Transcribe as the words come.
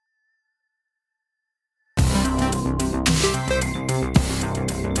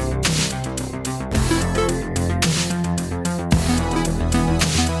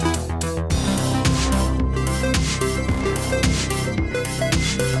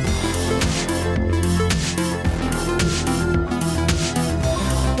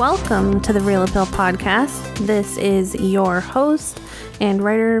Welcome to the Real Appeal Podcast. This is your host and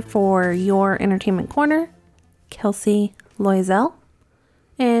writer for Your Entertainment Corner, Kelsey Loisel.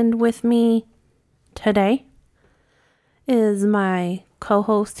 And with me today is my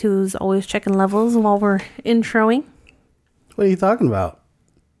co-host who's always checking levels while we're introing. What are you talking about?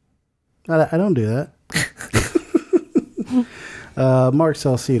 I don't do that. Mark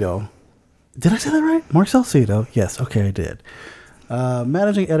Salcido. Did I say that right? Mark Salcido. Yes. Okay, I did.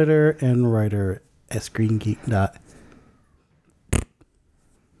 Managing editor and writer at ScreenGeek.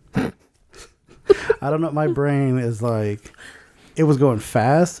 I don't know. My brain is like, it was going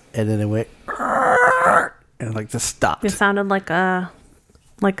fast and then it went and like just stopped. It sounded like a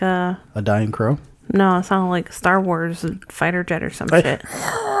dying crow. No, it sounded like Star Wars fighter jet or some shit.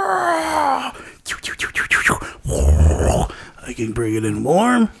 I can bring it in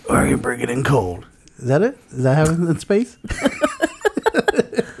warm or I can bring it in cold. Is that it? Is that happening in space?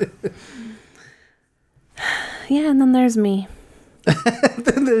 Yeah, and then there's me.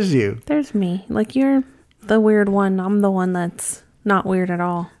 Then there's you. There's me. Like, you're the weird one. I'm the one that's not weird at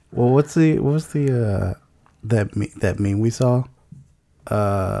all. Well, what was the that meme we saw?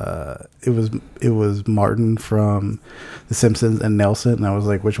 It was Martin from The Simpsons and Nelson, and I was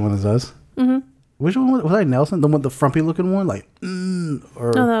like, which one is us? Mm-hmm. Which one was I? Nelson, the one, the frumpy looking one, like,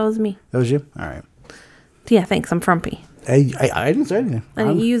 or No, that was me. that was you. All right. Yeah, thanks. I'm frumpy. I didn't say anything.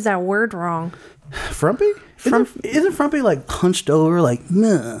 And you used that word wrong. Frumpy? Isn't frumpy like hunched over, like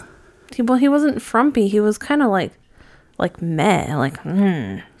meh? Well, he wasn't frumpy. He was kind of like meh, like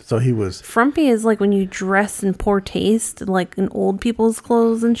So he was. Frumpy is like when you dress in poor taste, like in old people's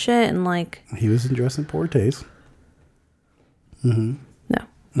clothes and shit, and like. He was dressed in poor taste. Mm-hmm. No,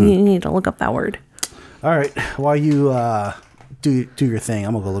 you need to look up that word. All right, while you do your thing,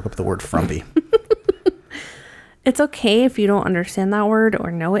 I'm gonna go look up the word frumpy. It's okay if you don't understand that word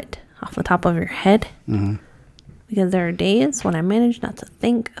or know it off the top of your head. Mm-hmm. Because there are days when I manage not to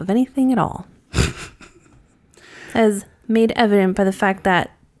think of anything at all. As made evident by the fact that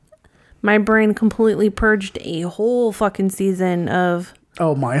my brain completely purged a whole fucking season of...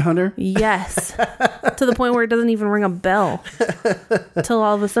 Oh, Mindhunter? Yes. To the point where it doesn't even ring a bell. Till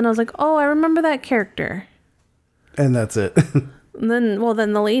all of a sudden I was like, oh, I remember that character. And that's it. And then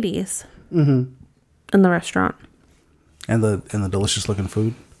the ladies. Mm-hmm. In the restaurant. And the delicious looking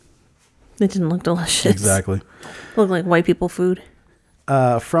food. It didn't look delicious. Exactly. It looked like white people food.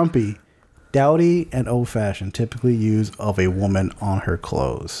 Frumpy. Dowdy and old-fashioned, typically used of a woman on her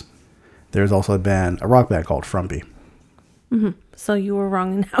clothes. There's also a rock band called Frumpy. Mm-hmm. So you were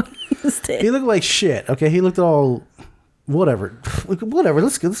wrong in how you used it. He looked like shit. Okay, he looked all whatever. Whatever.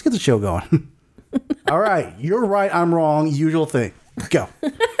 Let's get the show going. All right, you're right. I'm wrong. Usual thing. Go.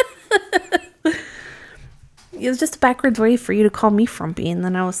 It was just a backwards way for you to call me frumpy, and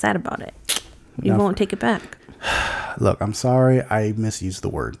then I was sad about it. You won't take it back. Look, I'm sorry. I misused the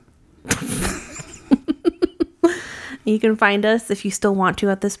word. You can find us, if you still want to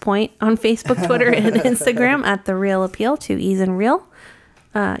at this point, on Facebook, Twitter, and Instagram at The Real Appeal, 2 E's in real.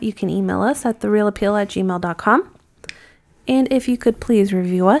 You can email us at therealappeal@gmail.com. And if you could please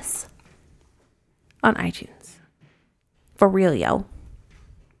review us on iTunes. For real, yo.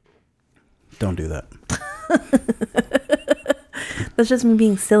 Don't do that. That's just me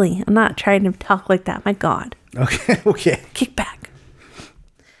being silly. I'm not trying to talk like that. My God. Okay. Kick back.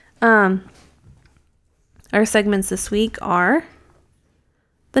 Our segments this week are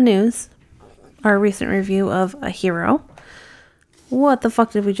the news, our recent review of A Hero. What the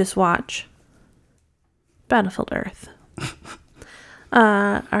fuck did we just watch? Battlefield Earth.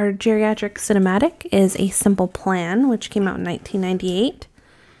 Our geriatric cinematic is A Simple Plan, which came out in 1998.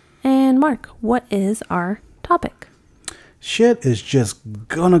 And Mark, what is our topic? Shit is just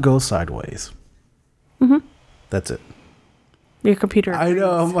gonna go sideways. Mm-hmm. That's it. Your computer agrees. I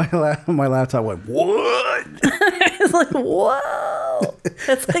know, my laptop went, what? It's like, whoa.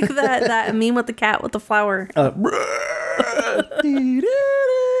 It's like that meme with the cat with the flower.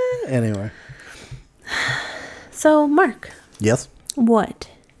 Anyway. So, Mark. Yes? What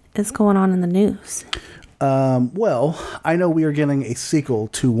is going on in the news? Well, I know we are getting a sequel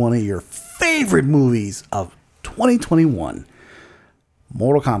to one of your favorite movies of 2021,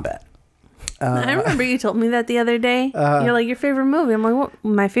 Mortal Kombat. I remember you told me that the other day. You're like, your favorite movie? I'm like, what?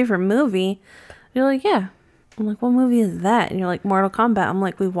 My favorite movie? You're like, yeah. I'm like, what movie is that? And you're like, Mortal Kombat. I'm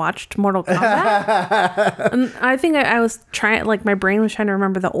like, we watched Mortal Kombat? And I think I was trying, like, my brain was trying to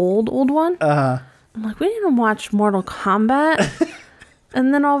remember the old one. I'm like, we didn't watch Mortal Kombat.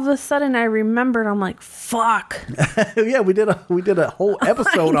 And then all of a sudden I remembered, I'm like, fuck. Yeah, we did a whole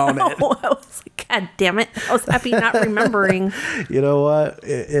episode on it. I was like, God damn it. I was happy not remembering. You know what?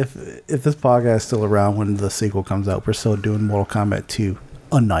 If this podcast is still around when the sequel comes out, we're still doing Mortal Kombat 2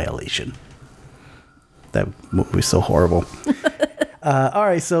 Annihilation. That movie's so horrible. All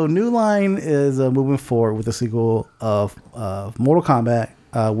right, so New Line is moving forward with the sequel of Mortal Kombat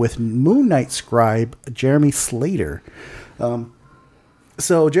with Moon Knight scribe Jeremy Slater.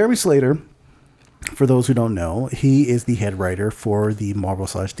 So Jeremy Slater, for those who don't know, he is the head writer for the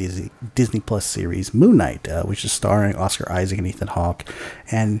Marvel/Disney Plus series Moon Knight, which is starring Oscar Isaac and Ethan Hawke,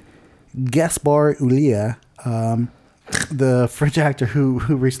 and Gaspar Ulliel, the French actor who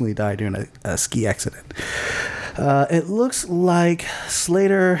recently died during a ski accident. It looks like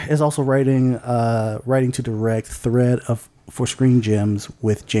Slater is also writing to direct Thread for Screen Gems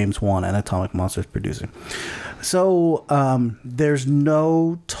with James Wan and Atomic Monsters producing. So there's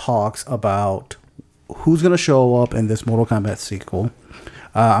no talks about who's going to show up in this Mortal Kombat sequel.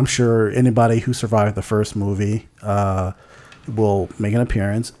 I'm sure anybody who survived the first movie will make an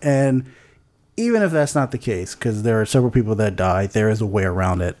appearance. And even if that's not the case, because there are several people that died, there is a way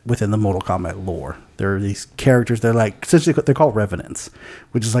around it within the Mortal Kombat lore. There are these characters, they're like, essentially they're called Revenants,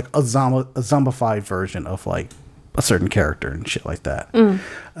 which is like a zombified version of like a certain character and shit like that.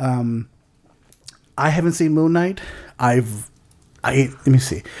 I haven't seen Moon Knight. Let me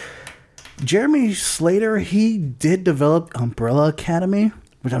see. Jeremy Slater, he did develop Umbrella Academy,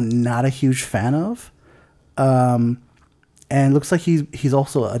 which I'm not a huge fan of. And it looks like he's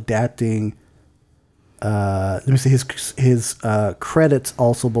also adapting. Let me see. His credits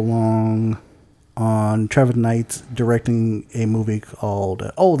also belong on Trevor Knight's directing a movie called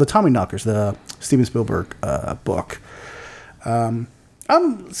The Tommyknockers, the Steven Spielberg book. I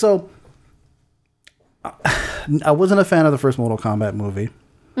wasn't a fan of the first Mortal Kombat movie.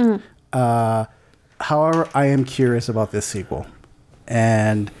 However, I am curious about this sequel.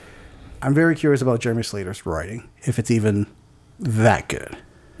 And I'm very curious about Jeremy Slater's writing, if it's even that good.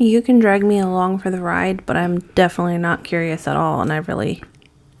 You can drag me along for the ride, but I'm definitely not curious at all, and I really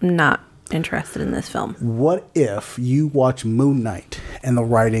am not interested in this film. What if you watch Moon Knight and the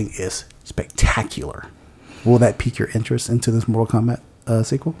writing is spectacular? Will that pique your interest into this Mortal Kombat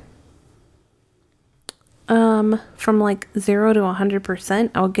sequel? From like 0 to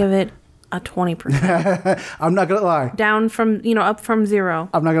 100%, I'll give it a 20%. I'm not gonna lie. Down from, up from 0.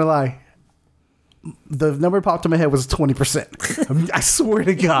 I'm not gonna lie. The number that popped in my head was 20%. I swear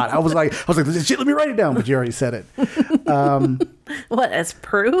to God. I was like, shit, let me write it down. But you already said it. What, as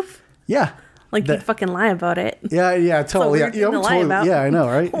proof? Yeah. Like you'd fucking lie about it. Yeah, totally. So Yeah, I know,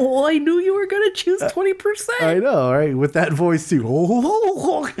 right? Oh, I knew you were gonna choose 20%. I know, right? With that voice too.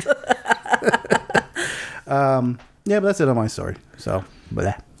 Yeah, but that's it on my story. So,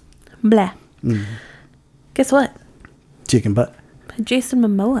 blah. Mm-hmm. Guess what? Chicken butt. Jason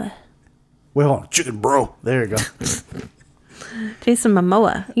Momoa. Wait, hold on. Chicken bro. There you go. Jason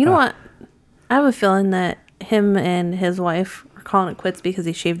Momoa. You know what? I have a feeling that him and his wife are calling it quits because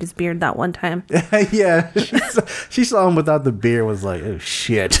he shaved his beard that one time. Yeah. She saw him without the beard, was like, oh,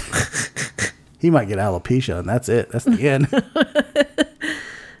 shit. He might get alopecia, and that's it. That's the end.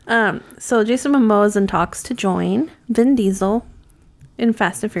 So Jason Momoa is in talks to join Vin Diesel in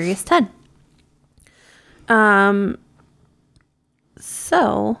Fast and Furious 10.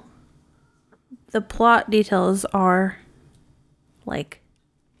 So the plot details are like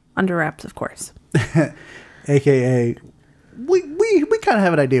under wraps, of course. AKA, we kind of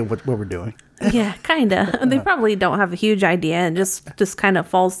have an idea of what we're doing. Yeah, kind of. They probably don't have a huge idea and just kind of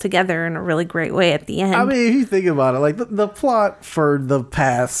falls together in a really great way at the end. I mean, if you think about it, like the plot for the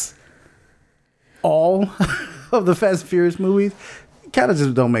past all of the Fast and Furious movies kind of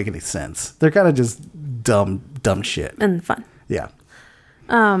just don't make any sense. They're kind of just dumb shit. And fun. Yeah.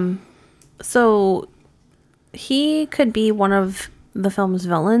 So he could be one of the film's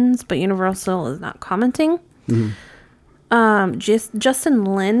villains, but Universal is not commenting. Mm-hmm. Justin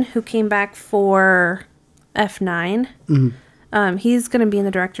Lin, who came back for F9, he's going to be in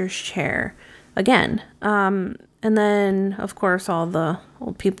the director's chair again. And then, of course, all the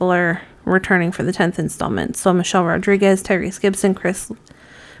old people are returning for the 10th installment. So Michelle Rodriguez, Tyrese Gibson, Chris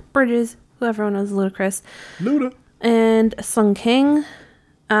Bridges, who everyone knows, Ludacris, Luda, and Sung King.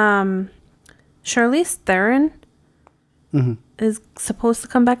 Charlize Theron is supposed to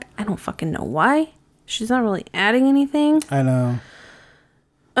come back. I don't fucking know why. She's not really adding anything. I know.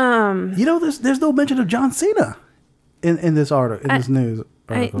 There's no mention of John Cena in this article, in this news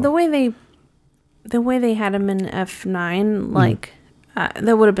article. The way they had him in F9, like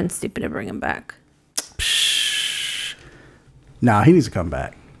that would have been stupid to bring him back. Nah, he needs to come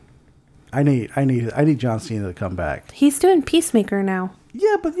back. I need John Cena to come back. He's doing Peacemaker now.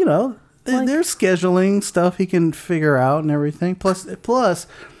 Yeah, but there's scheduling stuff he can figure out and everything. Plus,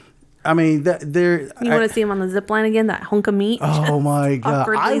 I mean, you want to see him on the zip line again? That hunk of meat. Oh my god!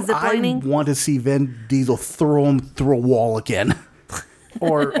 I want to see Vin Diesel throw him through a wall again,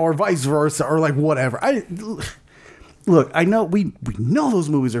 or vice versa, or like whatever. Look. I know we know those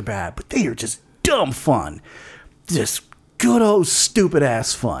movies are bad, but they are just dumb fun, just good old stupid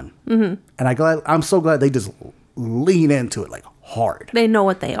ass fun. Mm-hmm. And I'm so glad they just lean into it like hard. They know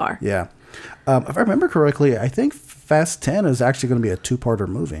what they are. Yeah. If I remember correctly, I think Fast 10 is actually going to be a 2-parter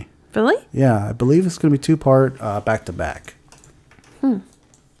movie. Really? Yeah, I believe it's going to be 2-part back to back.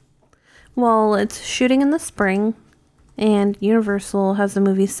 Well, it's shooting in the spring, and Universal has the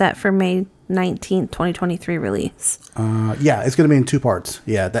movie set for May 19th, 2023 release. Yeah, it's going to be in 2 parts.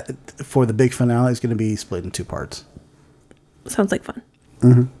 Yeah, that for the big finale, it's going to be split in 2 parts. Sounds like fun.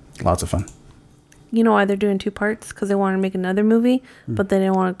 Mm-hmm. Lots of fun. You know why they're doing 2 parts? Because they want to make another movie, but they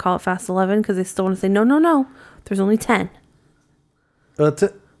didn't want to call it Fast 11 because they still want to say, no, there's only 10.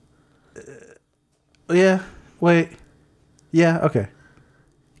 Yeah, wait. Yeah, okay.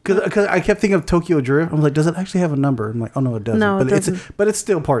 Because I kept thinking of Tokyo Drift. I'm like, does it actually have a number? I'm like, oh, no, it doesn't. No, it doesn't. But it's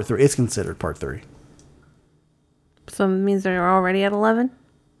still part 3. It's considered part 3. So it means they're already at 11?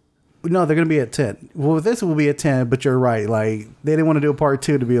 No, they're going to be at 10. Well, this will be at 10, but you're right. Like, they didn't want to do a part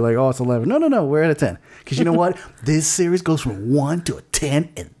 2 to be like, oh, it's 11. No, we're at a 10. Because you know what? This series goes from 1 to a 10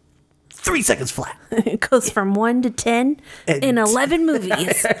 in 3 seconds flat. It goes from 1 to 10 in 11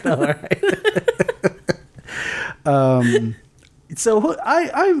 movies. All right. So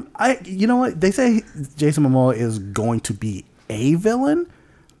I you know what? They say Jason Momoa is going to be a villain,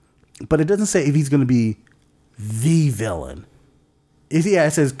 but it doesn't say if he's going to be the villain. It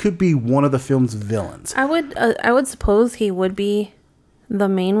says could be one of the film's villains. I would suppose he would be the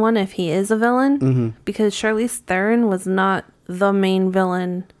main one if he is a villain, because Charlize Theron was not the main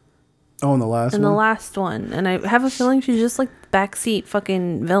villain. Oh, in the last one? In the last one. And I have a feeling she's just like backseat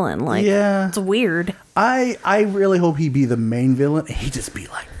fucking villain. Like, yeah. It's weird. I really hope he be the main villain and he just be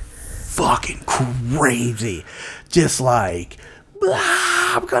like fucking crazy. Just like,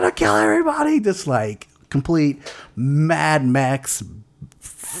 I'm gonna kill everybody. Just like complete Mad Max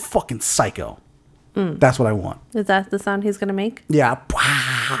fucking psycho. That's what I want. Is that the sound he's gonna make? Yeah.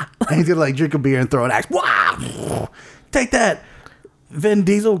 And he's gonna like drink a beer and throw an axe. Take that. Vin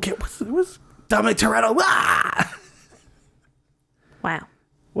Diesel, what's Dominic Toretto? Wow.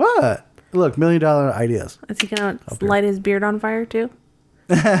 What? Look, $1 million ideas. Is he gonna light his beard on fire too?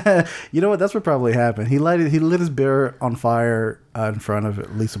 You know what? That's what probably happened. He lit his beard on fire in front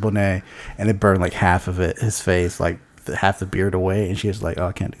of Lisa Bonet, and it burned like half of his face, like half the beard away, and she was like, "Oh,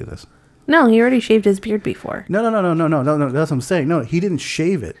 I can't do this." No, he already shaved his beard before. No. That's what I'm saying. No, he didn't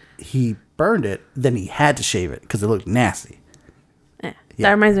shave it. He burned it. Then he had to shave it because it looked nasty. Yeah.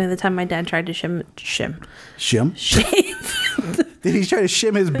 That reminds me of the time my dad tried to shave. Did he try to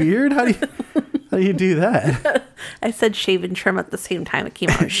shim his beard? How do you do that? I said shave and trim at the same time. It came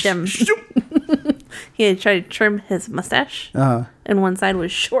out shim. He had tried to trim his mustache, and one side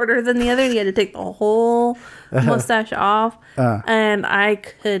was shorter than the other. He had to take the whole mustache off, and I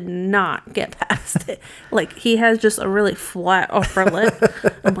could not get past it. Like, he has just a really flat upper lip.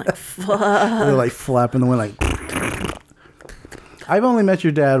 I'm like, fuck. They're like flapping the wind, like. I've only met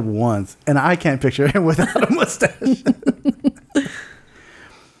your dad once, and I can't picture him without a mustache.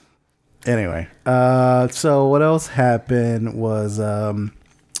 Anyway, so what else happened was,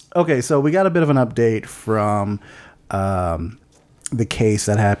 okay, so we got a bit of an update from the case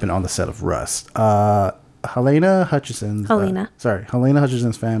that happened on the set of Rust. Helena Hutchison's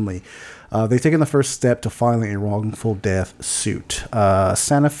family, they've taken the first step to filing a wrongful death suit.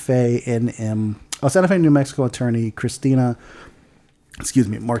 Santa Fe, New Mexico attorney Christina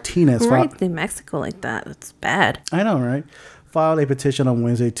Martinez. Who writes New Mexico like that? That's bad. I know, right? Filed a petition on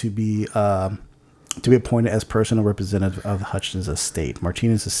Wednesday to be appointed as personal representative of the Hutchins estate.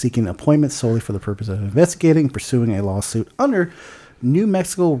 Martinez is seeking appointment solely for the purpose of investigating and pursuing a lawsuit under New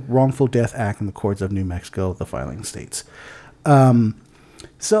Mexico Wrongful Death Act in the courts of New Mexico, the filing states.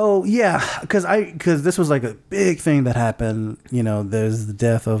 So yeah, because this was like a big thing that happened. You know, there's the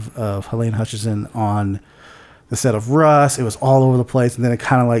death of Helene Hutchinson on the set of Rust. It was all over the place, and then it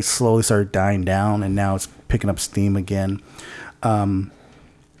kind of like slowly started dying down, and now it's picking up steam again.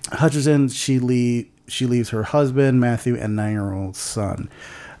 Hutchinson, she leaves her husband Matthew and 9-year-old son.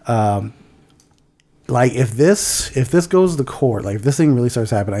 Like if this goes to court, like if this thing really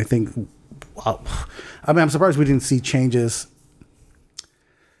starts happening, I think. I'm surprised we didn't see changes.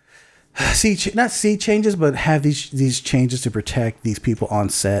 not sea changes, but have these changes to protect these people on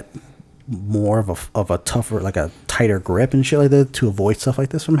set more of a tougher, like a tighter grip and shit like that to avoid stuff like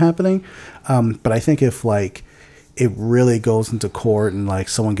this from happening. But I think if like it really goes into court and like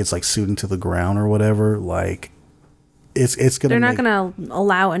someone gets like sued into the ground or whatever, like it's gonna. They're not gonna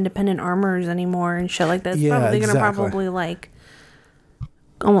allow independent armors anymore and shit like that. It's probably gonna probably like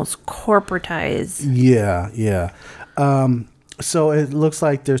almost corporatize. Yeah. So it looks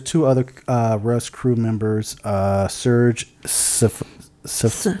like there's 2 other Rust crew members, Serge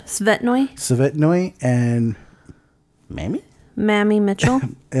Svetnoy and Mammy Mitchell.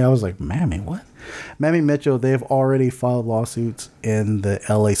 Yeah, I was like, Mammy, what? Mammy Mitchell, they've already filed lawsuits in the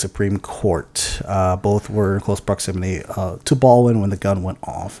LA Supreme Court. Both were in close proximity to Baldwin when the gun went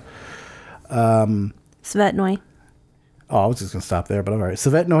off. Svetnoy. Oh, I was just going to stop there, but all right.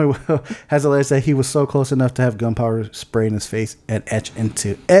 Svetnoy has alleged that he was so close enough to have gunpowder spray in his face and etch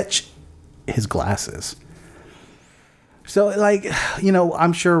his glasses. So, like, you know,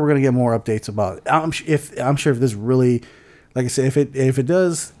 I'm sure we're going to get more updates about it. I'm sure if this really, like I said, if it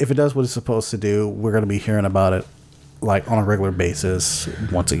does what it's supposed to do, we're going to be hearing about it, like, on a regular basis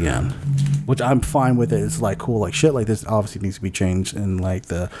once again. Which I'm fine with it. It's, like, cool. Like, shit like this obviously needs to be changed in, like,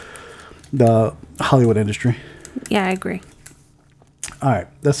 the Hollywood industry. Yeah, I agree. All right,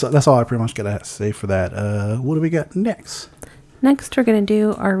 that's all I pretty much gotta say for that. What do we got next? Next, we're gonna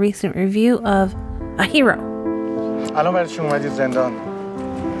do our recent review of A Hero. الان برای چی اومدید زندان؟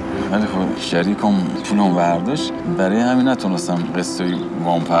 ولی خب شریکم پولم برداشت برای همین نتونستم قسطی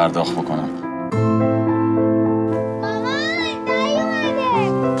وام پرداخت بکنم. مامان دایی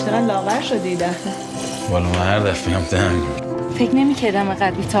اومده. چقدر لاغر شدی دفعه؟ والا من هر دفعه هم دهنم. فکر نمی‌کردم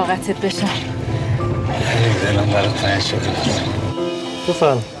اینقدر بی طاقتت بشم. دلم برات تنگ شده.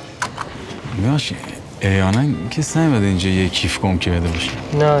 بفرم. باشه. احیانا کسی نمیاد اینجا یه کیف گم کرده باشه.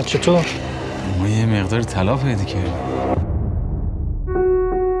 نه چطور؟ ما یه مقدار طلا پیدا کردیم.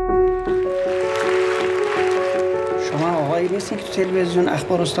 شما آقایی نیستین که تو تلویزیون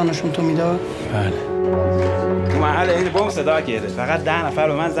اخبار استانشون تو میداد؟ بله. تو محل این بم صدا کرده. فقط 10 نفر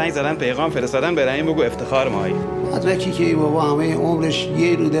به من زنگ زدن پیغام فرستادن برای بگو افتخار مایی. مدرکی که ای بابا همه عمرش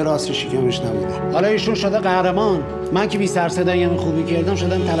یه روده راست شکمش نبوده. حالا ایشون شده قهرمان. من که بی سر صدایم خوبی کردم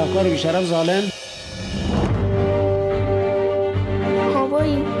شدم طلبکار بیشرف ظالم.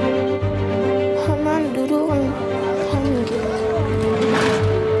 بابایی من دروغ میگه.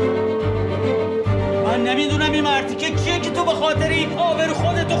 من نمیدونم این مرتیکه کیه که تو به خاطر این آبرو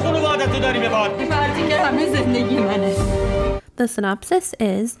خودت و خانواده‌تو داری بباد. این مرتیکه همه زندگی منه. The synopsis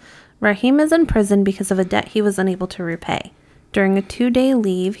is Raheem is in prison because of a debt he was unable to repay. During a 2-day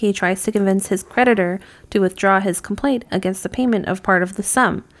leave, he tries to convince his creditor to withdraw his complaint against the payment of part of the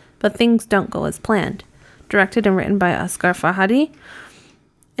sum, but things don't go as planned. Directed and written by Asghar Farhadi,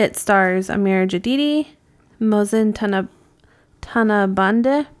 it stars Amir Jadidi, Mohsen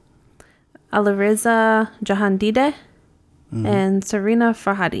Tanabande, Alireza Jahandide, and Serena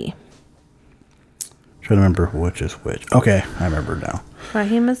Farhadi. Trying to remember which is which. Okay, I remember now.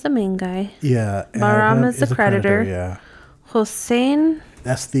 Raheem is the main guy. Yeah. Bahram is the creditor. Yeah. Hossein.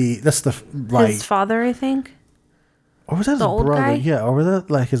 That's the like his father, I think. Or was that the his old brother? Guy? Yeah, or was that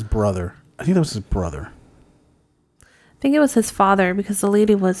like his brother? I think that was his brother. I think it was his father because the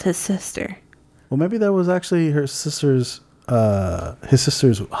lady was his sister. Well, maybe that was actually his sister's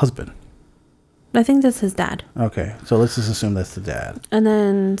husband. I think that's his dad. Okay, so let's just assume that's the dad. And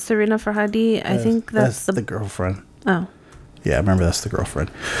then Serena Farhadi, I think that's the girlfriend. Oh. Yeah, I remember that's the girlfriend.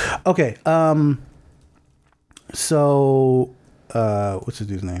 Okay, so what's the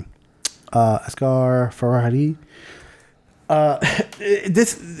dude's name? Asghar Farhadi.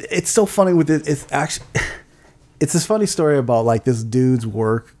 It's so funny with it. It's actually it's this funny story about like this dude's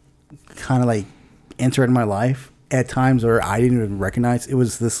work kind of like entered my life at times where I didn't even recognize it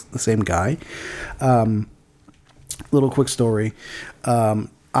was the same guy. Little quick story.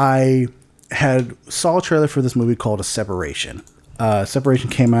 I saw a trailer for this movie called Separation. Separation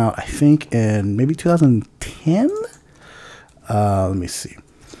came out, I think, in maybe 2010. Let me see.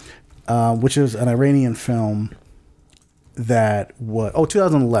 Which is an Iranian film that was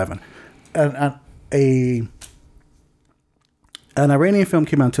 2011. An Iranian film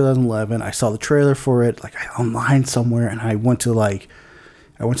came out in 2011. I saw the trailer for it like online somewhere, and I went to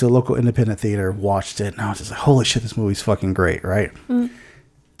the local independent theater, watched it, and I was just like, holy shit, this movie's fucking great, right?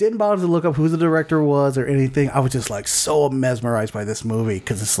 Didn't bother to look up who the director was or anything. I was just like so mesmerized by this movie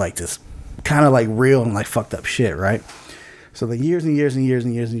because it's like this kind of like real and like fucked up shit, right? So the years and years and years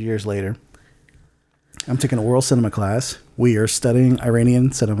and years and years later, I'm taking a world cinema class. We are studying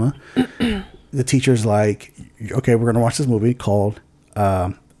Iranian cinema. The teacher's like, okay, we're going to watch this movie called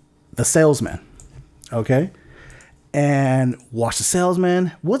The Salesman. Okay. And watched The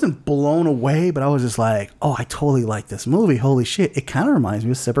Salesman. Wasn't blown away, but I was just like, oh, I totally like this movie. Holy shit. It kind of reminds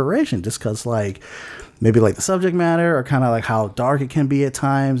me of Separation, just because like maybe like the subject matter or kind of like how dark it can be at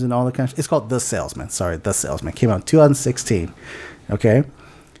times and all that kind of. It's called The Salesman. Sorry, The Salesman. Came out in 2016. Okay.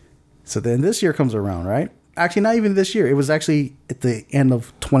 So then this year comes around, right? Actually, not even this year. It was actually at the end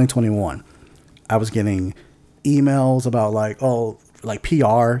of 2021. I was getting emails about like, oh, like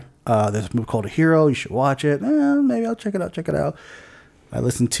PR. There's a movie called A Hero. You should watch it. Maybe I'll check it out. I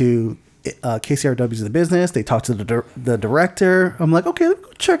listened to KCRW's The Business. They talked to the director. I'm like, okay, let me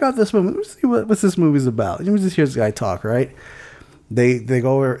go check out this movie. Let me see what this movie's about. Let me just hear this guy talk, right? They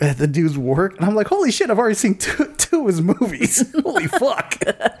go over at the dude's work, and I'm like, holy shit, I've already seen two of his movies. Holy fuck.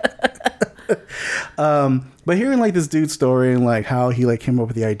 But hearing like this dude's story and like how he like came up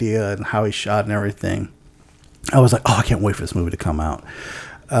with the idea and how he shot and everything, I was like, oh, I can't wait for this movie to come out.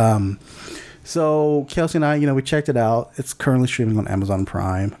 So Kelsey and I, we checked it out. It's currently streaming on Amazon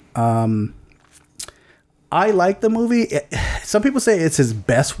Prime. I like the movie. Some people say it's his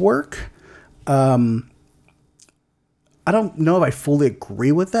best work. I don't know if I fully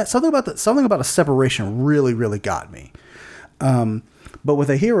agree with that. Something about a Separation really, really got me. But with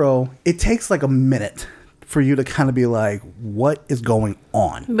A Hero, it takes like a minute for you to kind of be like, what is going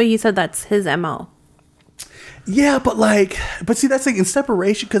on? But you said that's his MO. Yeah, but see, that's like in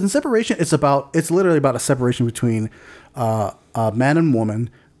Separation, because in Separation, it's literally about a separation between a man and woman,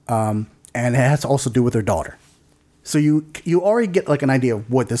 and it has to also do with their daughter. So you already get like an idea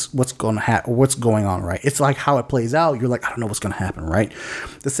of what's going on, right? It's like how it plays out. You're like, I don't know what's going to happen, right?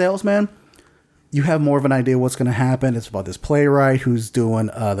 The Salesman, you have more of an idea what's going to happen. It's about this playwright who's doing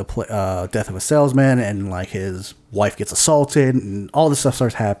the death of a salesman, and like his wife gets assaulted, and all this stuff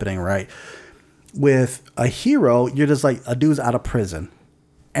starts happening, right? With A Hero, you're just like, a dude's out of prison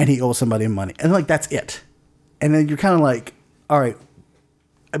and he owes somebody money, and like that's it. And then you're kind of like, all right,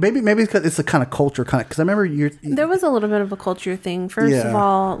 maybe because it's a kind of culture because I remember there was a little bit of a culture thing. First of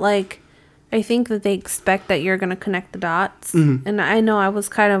all, like I think that they expect that you're going to connect the dots, and I know I was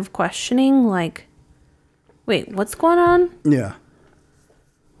kind of questioning like, wait, what's going on? Yeah,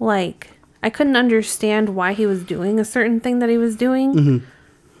 like I couldn't understand why he was doing a certain thing that he was doing.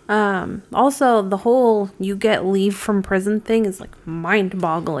 Also, the whole you get leave from prison thing is like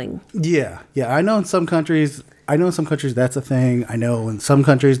mind-boggling. Yeah. I know in some countries that's a thing. I know in some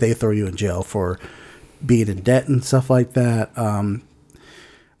countries they throw you in jail for being in debt and stuff like that.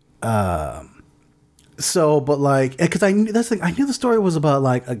 So, but like, because I knew the story was about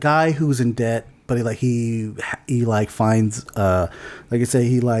like a guy who's in debt, but he like finds like I say,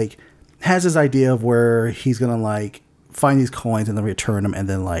 he like has this idea of where he's gonna like find these coins and then return them, and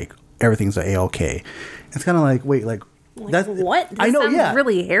then like everything's a-okay. It's kind of like, wait, like that's what? This I know, sounds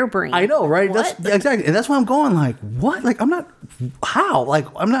really harebrained. I know, right? What? That's exactly, and that's why I'm going like, what? Like I'm not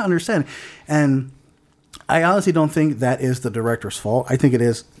understanding, and I honestly don't think that is the director's fault. I think it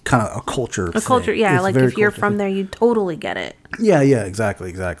is kind of a culture. Culture, yeah. It's like if you're from there, you totally get it. Yeah,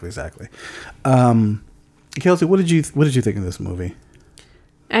 exactly. Kelsey, what did you think of this movie?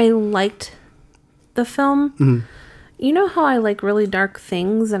 I liked the film. Mm-hmm. You know how I like really dark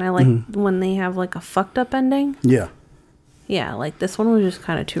things, and I like when they have like a fucked up ending? Yeah. Yeah, like this one was just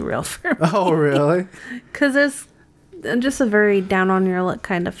kind of too real for me. Oh, really? Because it's just a very down on your luck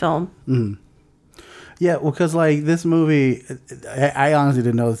kind of film. Mm-hmm. Yeah, well, because like this movie, I honestly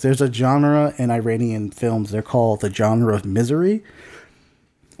didn't know this. There's a genre in Iranian films. They're called the genre of misery,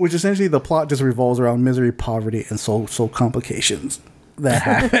 which essentially the plot just revolves around misery, poverty, and social complications that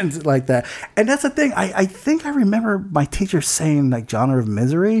happens like that. And that's the thing. I think I remember my teacher saying like genre of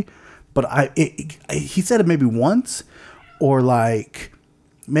misery, but he said it maybe once, or like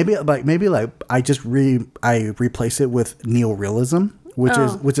maybe I just replace it with neorealism,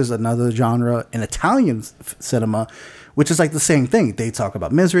 which is another genre in Italian cinema, which is like the same thing. They talk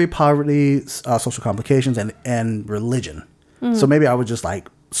about misery, poverty, social complications, and religion. So maybe I would just like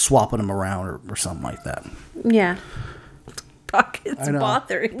swapping them around or something like that. Yeah. Pocket's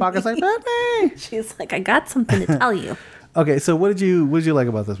bothering Pocket's me. like, Batman. She's like, I got something to tell you. Okay, so what did you like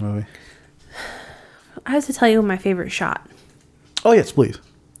about this movie? I have to tell you my favorite shot. Oh yes, please.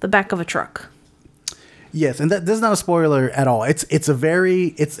 The back of a truck. Yes, and this is not a spoiler at all. It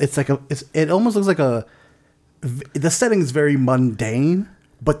almost looks like the setting is very mundane,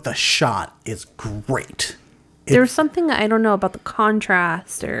 but the shot is great. There's something I don't know about the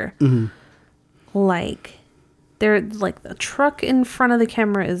contrast or like the truck in front of the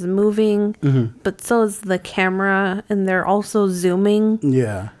camera is moving, but so is the camera, and they're also zooming.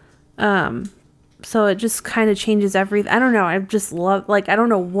 Yeah. So it just kind of changes everything. I don't know. I just love, like, I don't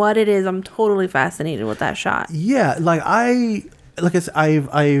know what it is. I'm totally fascinated with that shot. Yeah, like I said,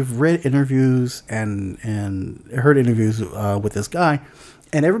 I've read interviews and heard interviews with this guy,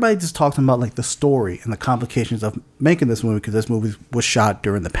 and everybody just talks about like the story and the complications of making this movie, because this movie was shot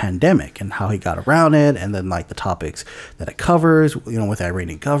during the pandemic and how he got around it, and then like the topics that it covers, you know, with the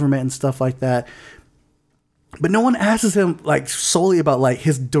Iranian government and stuff like that. But no one asks him like solely about like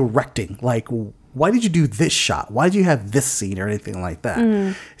his directing, like, why did you do this shot? Why did you have this scene or anything like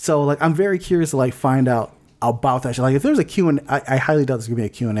that? So like, I'm very curious to like find out about that shit. Like if there's a Q&A, I highly doubt there's gonna be a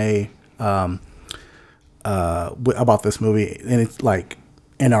Q&A about this movie, and it's like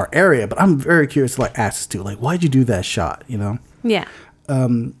in our area, but I'm very curious to like ask this dude, like, why'd you do that shot? You know? Yeah.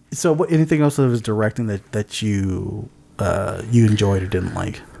 So what, anything else of his directing that you enjoyed or didn't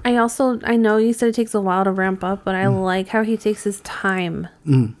like? I know you said it takes a while to ramp up, but I like how he takes his time,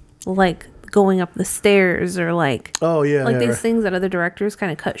 like going up the stairs, or like, these things that other directors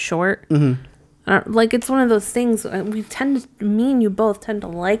kind of cut short. Like it's one of those things me and you both tend to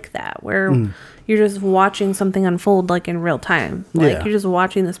like that, where you're just watching something unfold like in real time. Like you're just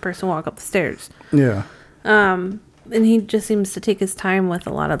watching this person walk up the stairs. Yeah. And he just seems to take his time with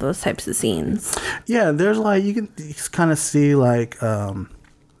a lot of those types of scenes. Yeah, there's like, you can kind of see like,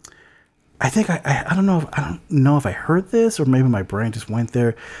 I think I don't know if I heard this, or maybe my brain just went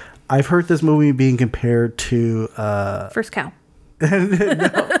there. I've heard this movie being compared to First Cow.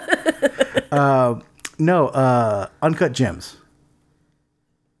 Uncut Gems.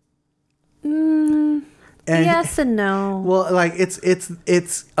 And yes and no. Well, like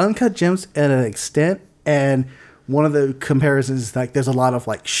it's Uncut Gems at an extent, and one of the comparisons is like there's a lot of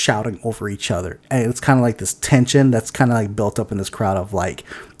like shouting over each other, and it's kind of like this tension that's kind of like built up in this crowd of like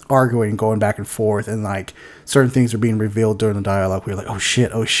arguing, going back and forth, and like certain things are being revealed during the dialogue. We're like, oh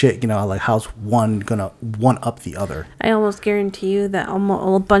shit, you know, like how's one gonna one up the other? I almost guarantee you that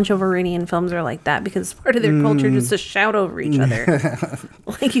a bunch of Iranian films are like that, because it's part of their culture just to shout over each other.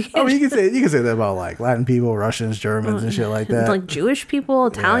 Like you can say that about like Latin people, Russians, Germans, and shit like that. Like Jewish people,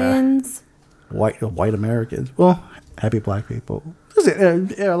 Italians, white Americans. Well, happy black people.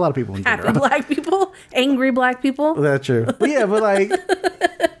 A lot of people in general. Happy black people, angry black people. That's true. But yeah, but like.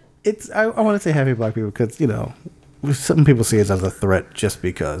 I want to say happy black people because, you know, some people see it as a threat just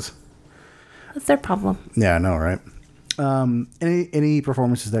because. That's their problem. Yeah, I know, right? Any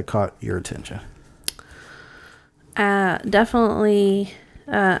performances that caught your attention? Definitely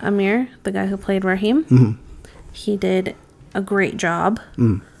Amir, the guy who played Raheem. Mm-hmm. He did a great job.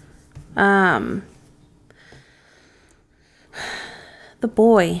 The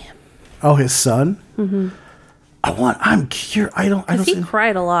boy. Oh, his son? Mm-hmm. I'm curious. I don't. He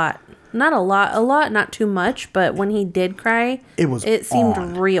cried a lot. Not a lot, not too much. But when he did cry, it seemed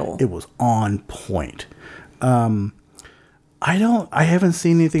real. It was on point. I haven't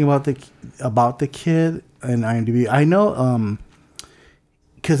seen anything about the kid in IMDb. I know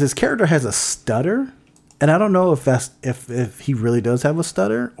because his character has a stutter, and I don't know if he really does have a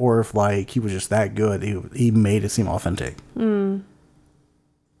stutter, or if like he was just that good. He made it seem authentic.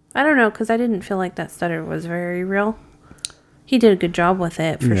 I don't know, because I didn't feel like that stutter was very real. He did a good job with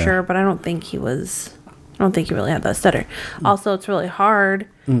it for sure, but I don't think he really had that stutter. Also, it's really hard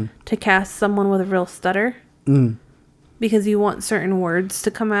to cast someone with a real stutter because you want certain words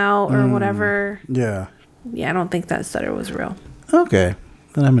to come out or whatever. Yeah, I don't think that stutter was real. Okay,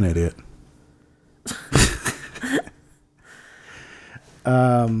 then I'm an idiot.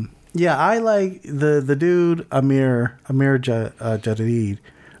 Yeah, I like the dude Amir Jadidi.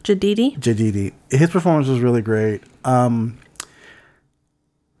 Jadidi. His performance was really great. How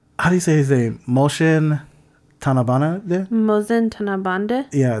do you say his name? Mohsen Tanabande?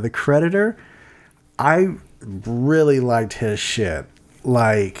 Yeah, the creditor. I really liked his shit.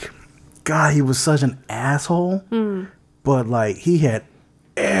 Like, God, he was such an asshole. But, like, he had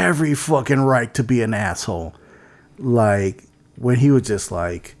every fucking right to be an asshole. Like, when he was just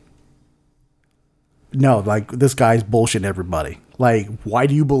like, no, like, this guy's bullshitting everybody. Like, why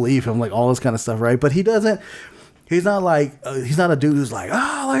do you believe him? Like, all this kind of stuff, right? But he's not like, he's not a dude who's like,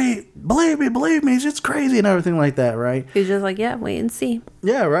 oh, like, believe me, it's just crazy and everything like that, right? He's just like, yeah, wait and see.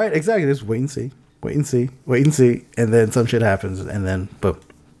 Yeah, right, exactly. Just wait and see. And then some shit happens, and then, boom,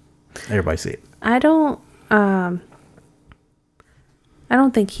 everybody see it. I don't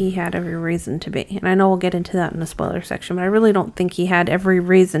think he had every reason to be. And I know we'll get into that in the spoiler section, but I really don't think he had every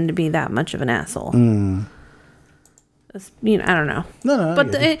reason to be that much of an asshole. You know, I don't know. No.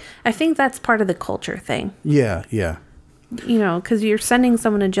 But I think that's part of the culture thing. Yeah. you know, because you're sending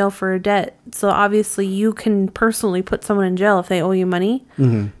someone to jail for a debt. So obviously you can personally put someone in jail if they owe you money.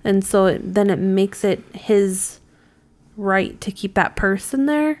 Mm-hmm. And so then it makes it his right to keep that person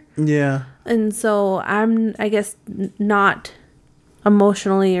there. Yeah. And so I'm, I guess, not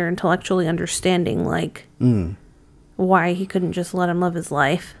emotionally or intellectually understanding, like, why he couldn't just let him live his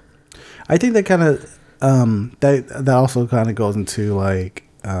life. I think that kind of, that also kind of goes into, like,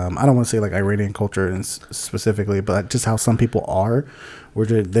 I don't want to say, like, Iranian culture specifically, but just how some people are, where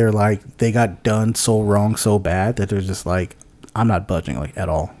they're like, they got done so wrong, so bad, that they're just like, I'm not budging, like, at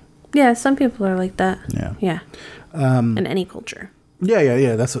all. Yeah, some people are like that. Yeah. Yeah. In any culture.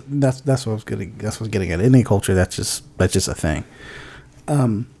 Yeah. That's what I was getting. That's what I was getting at. In any culture, that's just a thing.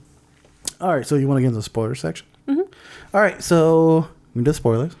 All right. So you want to get into the spoiler section? Mm-hmm. All right. So we do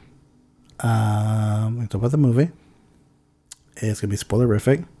spoilers. We talk about the movie. It's gonna be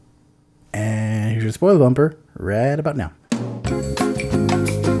spoilerific. And here's your spoiler bumper right about now.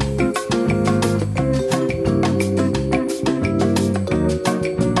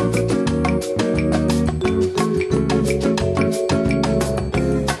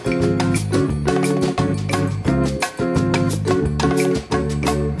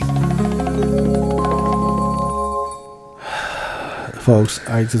 Folks,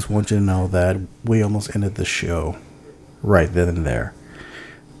 I just want you to know that we almost ended the show right then and there.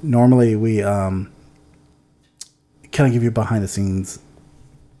 Normally, we kind of give you a behind the scenes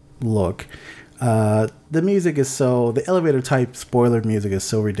look. The music is the elevator type spoiler music is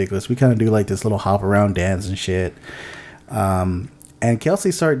so ridiculous. We kind of do like this little hop around dance and shit. And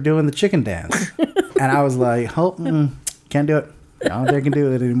Kelsey started doing the chicken dance. And I was like, can't do it. I don't think I can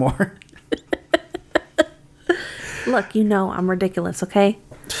do it anymore. Look, you know I'm ridiculous, okay?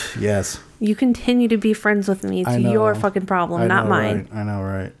 Yes. You continue to be friends with me. It's your fucking problem, not mine. Right? I know,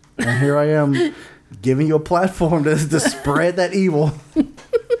 right? And here I am giving you a platform to spread that evil.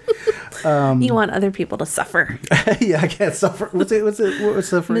 You want other people to suffer. Yeah, I can't suffer. What's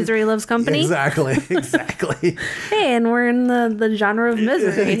the phrase? Misery loves company. Exactly. Hey, and we're in the genre of misery.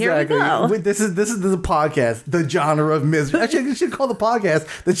 Exactly. Here we go. This is the podcast, the genre of misery. Actually, you should call the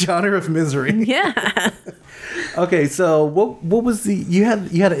podcast the genre of misery. Yeah. Okay, so what was you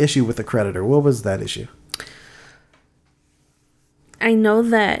had an issue with the creditor? What was that issue? I know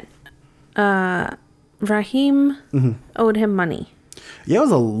that Rahim owed him money. Yeah, it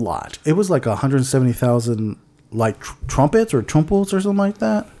was a lot. It was like 170,000, like trumpets or trumpets or something like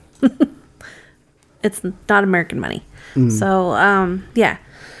that. It's not American money. So, yeah.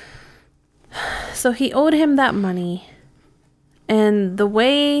 So he owed him that money. And the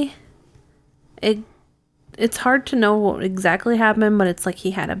way it's hard to know what exactly happened, but it's like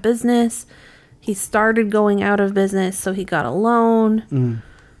he had a business. He started going out of business, so he got a loan.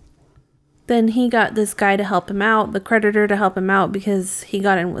 Then he got this guy to help him out, the creditor to help him out, because he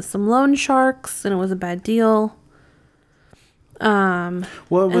got in with some loan sharks and it was a bad deal. And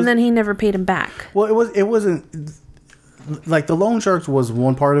then he never paid him back. Well, it wasn't like the loan sharks was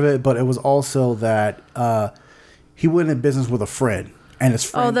one part of it, but it was also that he went in business with a friend, and his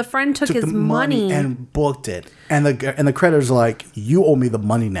friend the friend took his money and booked it, and the creditor's like, you owe me the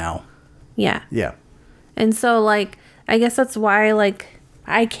money now. Yeah. Yeah. And so, like, I guess that's why, like,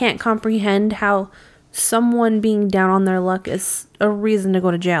 I can't comprehend how someone being down on their luck is a reason to go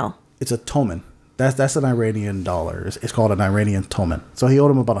to jail. It's a toman. That's an Iranian dollar. It's called an Iranian toman. So he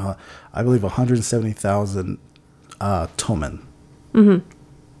owed him about, I believe, 170,000 toman.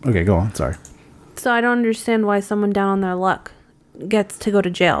 Mm-hmm. Okay, go on. Sorry. So I don't understand why someone down on their luck gets to go to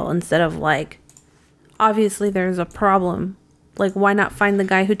jail instead of, like, obviously there's a problem. Like, why not find the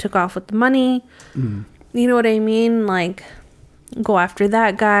guy who took off with the money? You know what I mean? Like, go after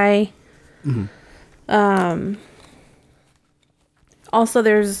that guy. Also,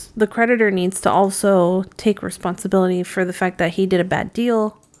 the creditor needs to also take responsibility for the fact that he did a bad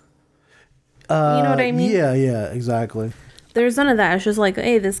deal. You know what I mean? Yeah, exactly. There's none of that. It's just like,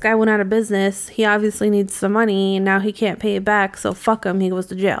 hey, this guy went out of business. He obviously needs some money, and now he can't pay it back, so fuck him. He goes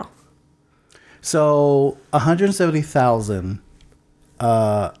to jail. So 170,000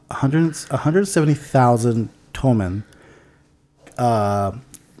 toman.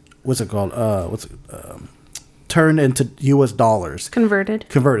 What's it called? Turned into U.S. dollars. Converted.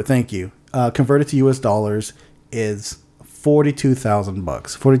 Thank you. Converted to U.S. dollars is $42,000.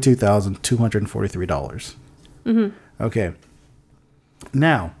 $42,243. Okay.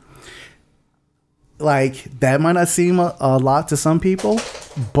 Now, like, that might not seem a lot to some people,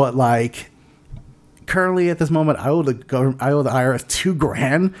 but like, currently at this moment, I owe the IRS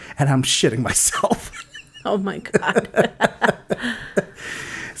 $2,000, and I'm shitting myself. Oh my God.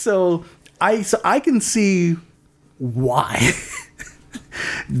 So I can see why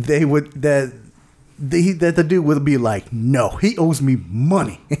that the dude would be like, no, he owes me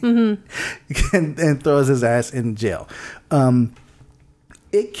money, and throws his ass in jail.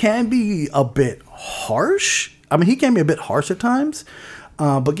 It can be a bit harsh. I mean, he can be a bit harsh at times,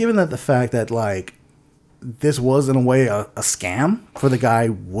 but given that the fact that like this was in a way a scam for the guy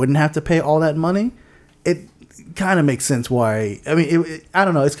who wouldn't have to pay all that money, it kind of makes sense why. I mean, I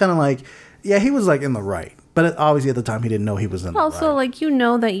don't know. It's kind of like, yeah, he was like in the right, but obviously at the time he didn't know he was in the right. Also, like, you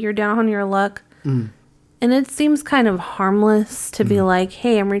know that you're down on your luck. And it seems kind of harmless to be like,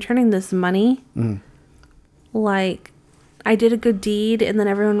 hey, I'm returning this money. Like, I did a good deed and then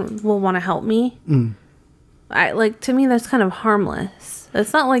everyone will want to help me. To me, that's kind of harmless.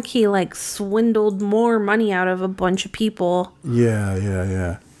 It's not like he, like, swindled more money out of a bunch of people.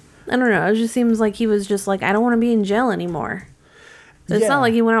 Yeah. I don't know. It just seems like he was just like, I don't want to be in jail anymore. It's not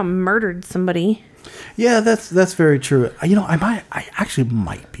like he went out and murdered somebody. Yeah, that's very true. You know, I actually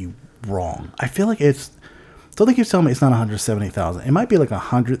might be wrong. I feel like something keeps telling me it's not 170,000. It might be like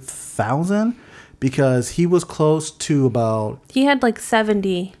 100,000 because he was close to about. He had like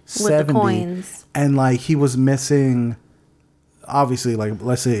 70 with the coins, and like he was missing. Obviously, like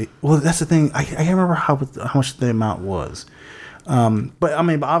let's say, well, that's the thing. I can't remember how much the amount was, but I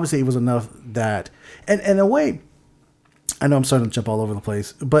mean, but obviously it was enough that, and in a way, I know I'm starting to jump all over the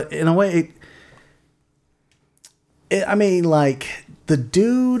place, but in a way, I mean, like the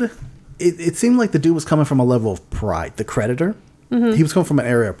dude. It seemed like the dude was coming from a level of pride. The creditor, he was coming from an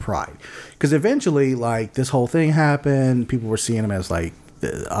area of pride, because eventually, like this whole thing happened. People were seeing him as like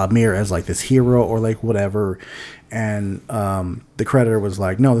Amir as like this hero or like whatever, and the creditor was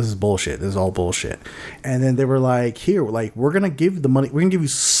like, "No, this is bullshit. This is all bullshit." And then they were like, "Here, like we're gonna give you the money. We're gonna give you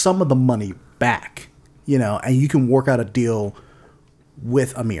some of the money back, you know, and you can work out a deal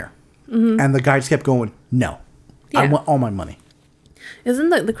with Amir." And the guy just kept going, "No, I want all my money." Isn't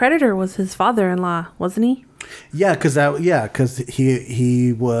the creditor was his father-in-law, wasn't he? Yeah, because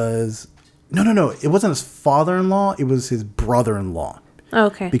he was no. It wasn't his father-in-law. It was his brother-in-law. Oh,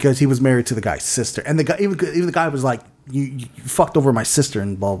 okay. Because he was married to the guy's sister, and the guy even the guy was like, "You fucked over my sister,"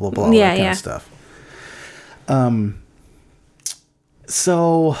 and blah blah blah, all that kind of stuff.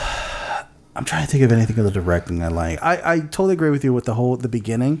 So I'm trying to think of anything of the directing I like. I totally agree with you with the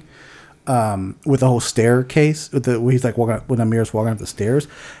beginning. With the whole staircase, where he's like walking, when Amir's walking up the stairs.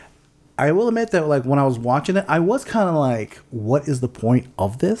 I will admit that, like, when I was watching it, I was kind of like, "What is the point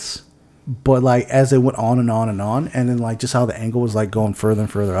of this?" But like, as it went on and on and on, and then like just how the angle was like going further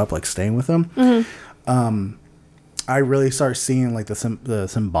and further up, like staying with him, I really start seeing like the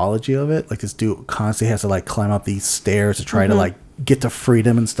symbology of it. Like this dude constantly has to like climb up these stairs to try to like get to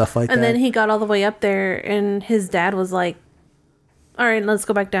freedom and stuff like that. And then he got all the way up there, and his dad was like, "All right, let's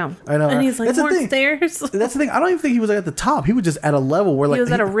go back down." I know, and he's like, "More stairs." That's the thing. I don't even think he was like at the top. He was just at a level where like he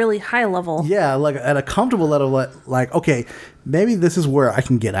was at a really high level. Yeah, like at a comfortable level. Like, okay, maybe this is where I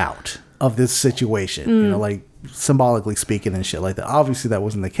can get out of this situation. You know, like symbolically speaking and shit like that. Obviously, that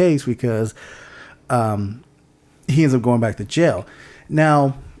wasn't the case because he ends up going back to jail.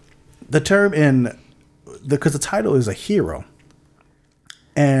 Now, the term because the title is a hero.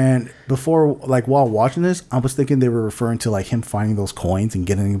 And before, like, while watching this, I was thinking they were referring to, like, him finding those coins and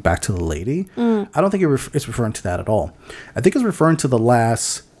getting them back to the lady. I don't think it's referring to that at all. I think it's referring to the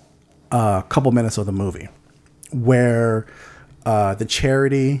last couple minutes of the movie where the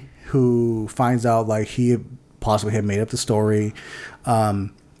charity who finds out, like, he possibly had made up the story,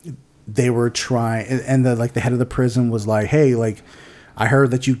 they were trying, and the head of the prison was like, "Hey, like, I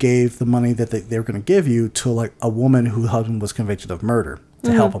heard that you gave the money that they were going to give you to, like, a woman whose husband was convicted of murder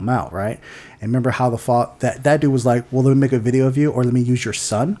to help him out," right? And remember how that dude was like, "Well, let me make a video of you, or let me use your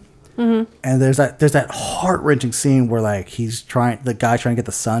son." And there's that heart-wrenching scene where, like, the guy trying to get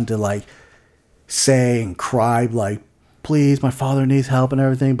the son to, like, say and cry, like, "Please, my father needs help," and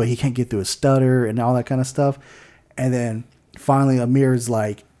everything, but he can't get through his stutter and all that kind of stuff. And then finally Amir's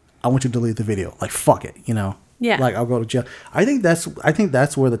like, "I want you to delete the video. Like, fuck it, you know? Yeah. Like, I'll go to jail." I think that's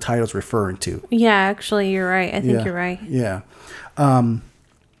where the title's referring to. Yeah, actually, you're right. I think you're right. Yeah.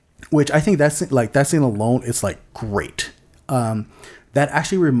 Which I think that scene alone is like great. That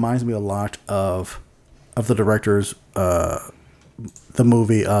actually reminds me a lot of the director's the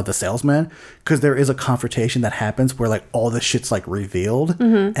movie The Salesman, because there is a confrontation that happens where like all this shit's like revealed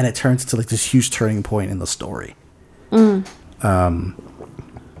and it turns into like this huge turning point in the story. Yeah, I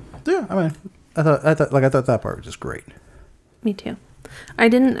mean, I thought that part was just great. Me too. I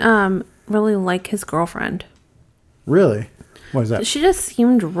didn't really like his girlfriend. Really? Why is that? She just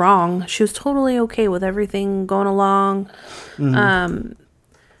seemed wrong. She was totally okay with everything going along.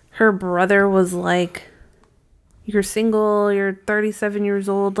 Her brother was like you're single, you're 37 years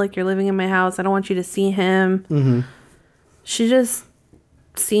old, like you're living in my house. I don't want you to see him. Mm-hmm. She just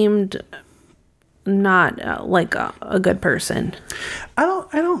seemed not like a good person. I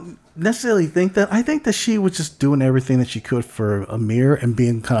don't necessarily think that. I think that she was just doing everything that she could for Amir and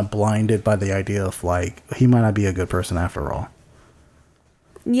being kind of blinded by the idea of like he might not be a good person after all.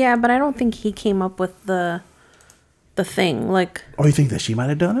 Yeah, but I don't think he came up with the thing. Like, oh, you think that she might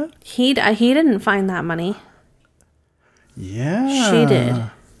have done it? He didn't find that money. Yeah, she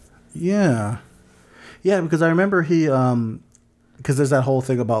did. Yeah, because I remember he because there's that whole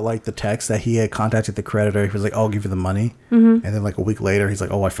thing about like the text that he had contacted the creditor. He was like, "I'll give you the money," and then like a week later, he's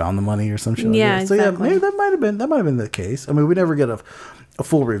like, "Oh, I found the money" or some shit. Yeah, like that. So exactly. yeah, maybe that might have been the case. I mean, we never get a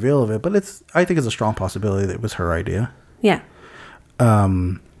full reveal of it, but I think it's a strong possibility that it was her idea. Yeah.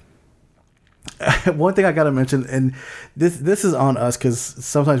 One thing I gotta mention, and this is on us because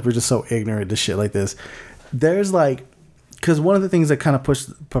sometimes we're just so ignorant to shit like this. There's like, because one of the things that kind of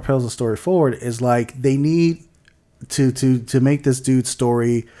propels the story forward is like they need to make this dude's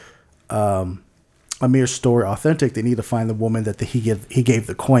story, Amir's story, authentic. They need to find the woman that he gave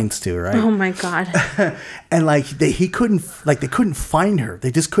the coins to, right? Oh my god! And like they couldn't find her.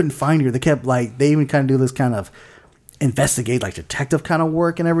 They just couldn't find her. They kept like they even kind of do this kind of investigate, like detective kind of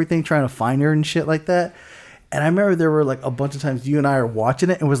work and everything, trying to find her and shit like that. And I remember there were like a bunch of times you and I are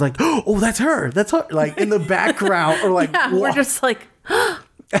watching it and was like, oh, that's her, like in the background, or like yeah, we're just like,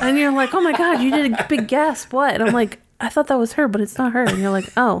 and you're like, oh my god, you did a big gasp. What? And I'm like, I thought that was her, but it's not her. And you're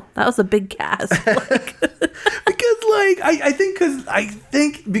like, oh, that was a big gasp. Like, because like I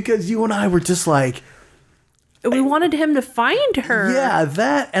think because you and I were just like, we wanted him to find her. Yeah,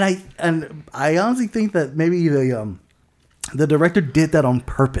 that, and I honestly think that maybe the director did that on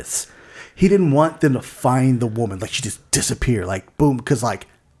purpose. He didn't want them to find the woman, like she just disappeared, like boom, because like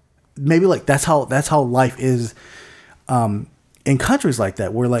maybe like that's how life is in countries like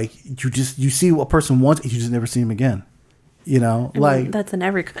that, where like you see a person once and you just never see him again. You know, like that's in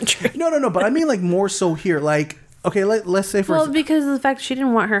every country. No, but I mean like more so here, like. Okay, let's say because of the fact she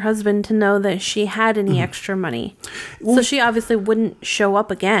didn't want her husband to know that she had any extra money, so she obviously wouldn't show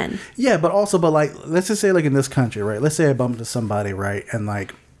up again. Yeah, but like let's just say like in this country, right? Let's say I bump into somebody, right, and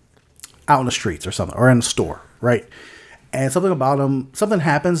like out in the streets or something, or in a store, right, and something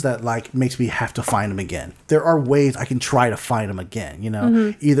happens that like makes me have to find him again. There are ways I can try to find him again. You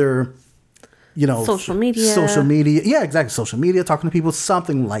know, either social media, yeah, exactly, social media, talking to people,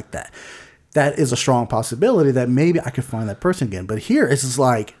 something like that. That is a strong possibility that maybe I could find that person again. But here it's just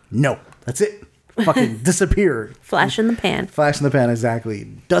like, no, that's it. Fucking disappeared. Flash in the pan. Flash in the pan,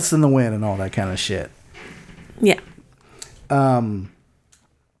 exactly. Dust in the wind and all that kind of shit. Yeah.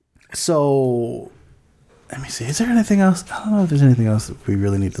 So, let me see. Is there anything else? I don't know if there's anything else that we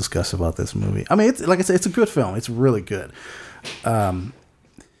really need to discuss about this movie. I mean, it's like I said, it's a good film. It's really good.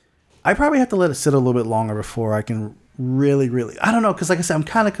 I probably have to let it sit a little bit longer before I can really, I don't know, because like I said, I'm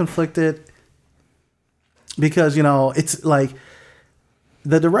kind of conflicted. Because, it's like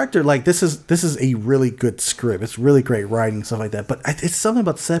the director, like this is a really good script. It's really great writing and stuff like that. But it's something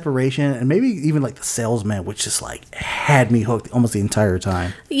about the separation and maybe even like the salesman, which just like had me hooked almost the entire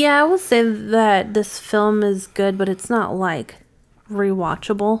time. Yeah, I will say that this film is good, but it's not like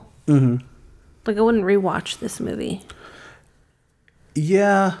rewatchable. Mm-hmm. Like I wouldn't rewatch this movie.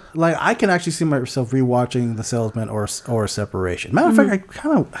 Yeah, like I can actually see myself rewatching The Salesman or Separation. Matter of fact,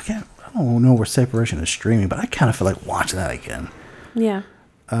 I don't know where Separation is streaming, but I kind of feel like watching that again. Yeah.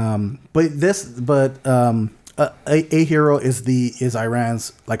 But A Hero is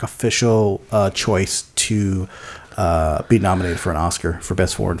Iran's like official choice to be nominated for an Oscar for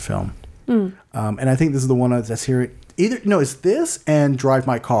Best Foreign Film. And I think this is the one that's here. It's this and Drive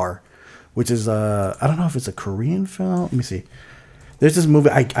My Car, which is I don't know if it's a Korean film. Let me see. There's this movie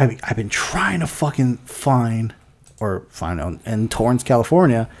I've been trying to fucking find in Torrance,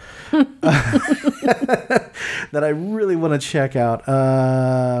 California, that I really want to check out.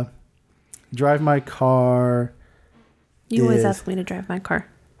 Drive My Car. You always ask me to drive my car.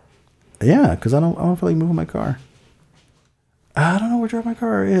 Yeah, because I don't feel like moving my car. I don't know where Drive My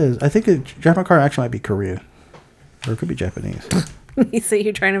Car is. I think Drive My Car actually might be Korean, or it could be Japanese. You say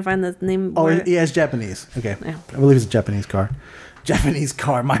you're trying to find the name. Oh, yeah, it's Japanese. Okay, yeah. I believe it's a Japanese car. Japanese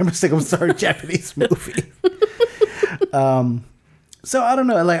car. My mistake. I'm sorry. Japanese movie. So I don't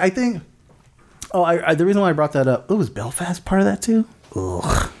know. Like I think. Oh, the reason why I brought that up. Oh, was Belfast part of that too?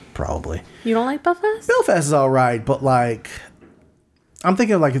 Ugh, probably. You don't like Belfast? Belfast is all right, but like, I'm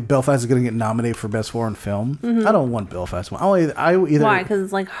thinking like if Belfast is going to get nominated for Best Foreign Film, I don't want Belfast one. I either. Why? Because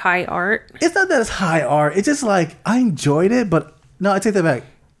it's like high art. It's not that it's high art. It's just like I enjoyed it, but no, I take that back.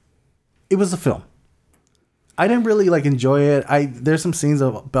 It was a film. I didn't really like enjoy it. There's some scenes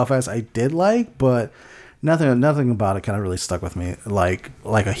of Belfast I did like, but nothing about it kind of really stuck with me like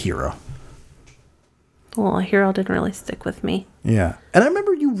a hero. Well, a hero didn't really stick with me. Yeah. And I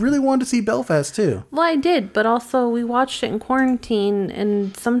remember you really wanted to see Belfast too. Well, I did, but also we watched it in quarantine,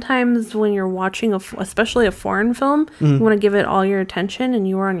 and sometimes when you're watching, especially a foreign film, you want to give it all your attention, and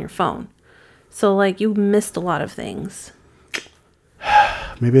you were on your phone. So, like, you missed a lot of things.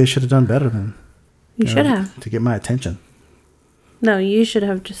 Maybe I should have done better then. You should have. To get my attention. No, you should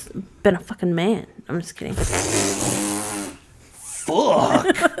have just been a fucking man. I'm just kidding. Fuck.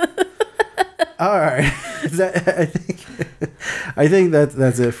 All right. I think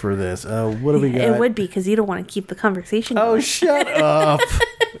that's it for this. What do we got? It would be because you don't want to keep the conversation going. Oh, shut up.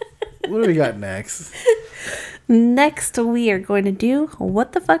 What do we got next? Next, we are going to do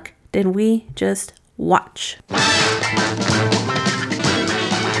What the Fuck Did We Just Watch?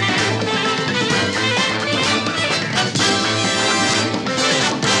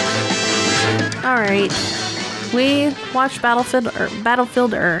 All right. We watched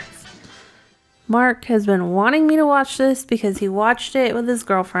Battlefield Earth. Mark has been wanting me to watch this because he watched it with his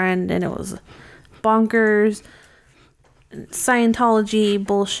girlfriend and it was bonkers Scientology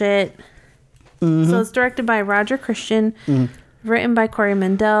bullshit. So it's directed by Roger Christian, written by Corey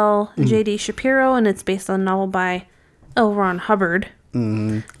Mendel, J.D. Shapiro, and it's based on a novel by L. Ron Hubbard.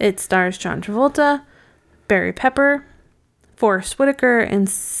 It stars John Travolta, Barry Pepper, Forrest Whitaker, and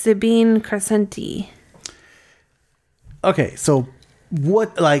Sabine Crescenti. Okay, so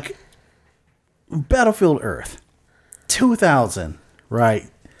what, like, Battlefield Earth, 2000, right?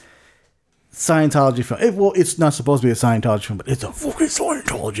 Scientology film. It's not supposed to be a Scientology film, but it's a fucking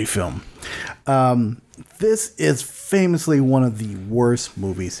Scientology film. This is famously one of the worst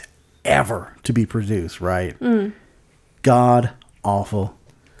movies ever to be produced, right? God awful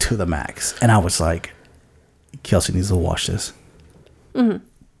to the max. And I was like, Kelsey needs to watch this.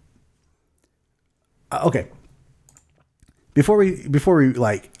 Okay. Before we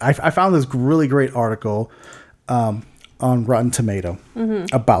like, I found this really great article on Rotten Tomato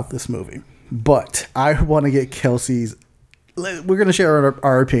about this movie, but I want to get Kelsey's. We're going to share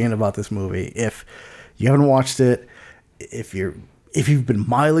our opinion about this movie. If you haven't watched it, if you've been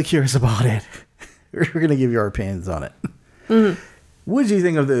mildly curious about it, we're going to give you our opinions on it. What did you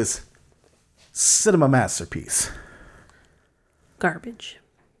think of this cinema masterpiece? Garbage.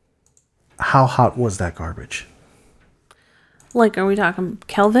 How hot was that garbage? Like, are we talking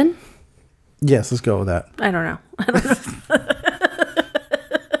Kelvin? Yes, let's go with that. I don't know.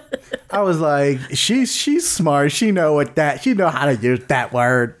 I was like, she's smart. She know how to use that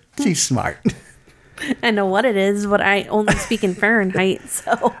word. She's smart. I know what it is, but I only speak in Fahrenheit,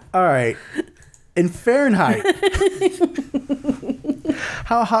 so. All right. In Fahrenheit.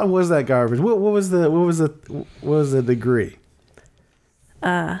 How hot was that garbage? What was the degree?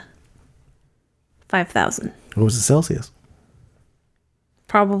 5,000. What was the Celsius?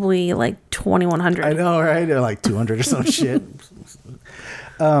 Probably like 2,100. I know, right? They're like 200 or some shit.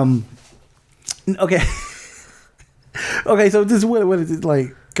 Okay. Okay, so this what is it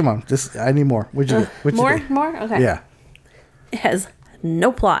like? Come on, I need more. What'd you get? More? Okay. Yeah. It has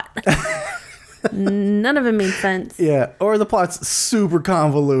no plot. None of it made sense. Yeah, or the plot's super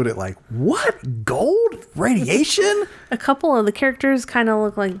convoluted. Like, what? Gold? Radiation? A couple of the characters kind of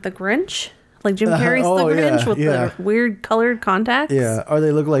look like the Grinch. Like Jim Carrey's the Grinch with the weird colored contacts. Yeah, or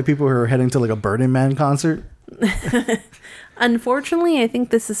they look like people who are heading to like a Burning Man concert. Unfortunately, I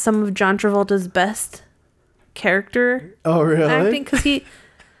think this is some of John Travolta's best character acting, because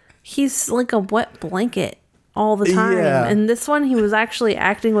he's like a wet blanket all the time. Yeah. And this one, he was actually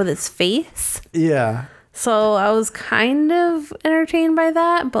acting with his face. Yeah. So I was kind of entertained by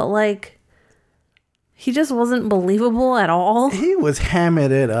that, but like, he just wasn't believable at all. He was hamming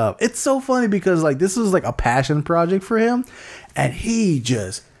it up. It's so funny because like this was like a passion project for him, and he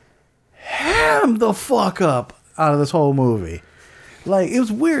just hammed the fuck up out of this whole movie. Like, it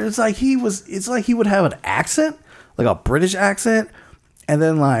was weird. It's like he would have an accent, like a British accent, and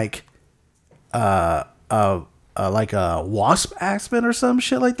then like a wasp accent or some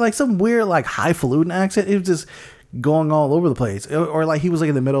shit, like some weird like highfalutin accent. It was just going all over the place, or like he was like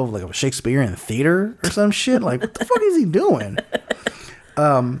in the middle of like a Shakespearean theater or some shit. Like, what the fuck is he doing?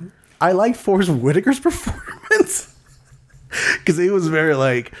 I like Forrest Whitaker's performance because he was very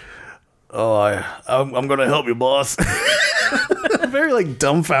like, "Oh, I'm gonna help you, boss." Very like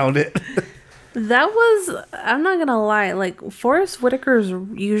dumbfounded. That was, I'm not gonna lie, like Forrest Whitaker's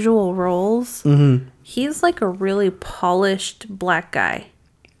usual roles, he's like a really polished black guy.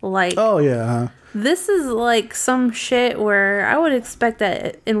 Like, oh yeah, huh? This is like some shit where I would expect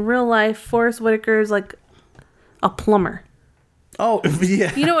that in real life, Forrest Whitaker's like a plumber. Oh,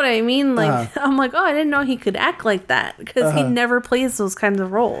 yeah. You know what I mean? Like, I'm like, oh, I didn't know he could act like that because he never plays those kinds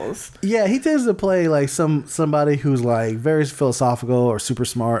of roles. Yeah, he tends to play like somebody who's like very philosophical or super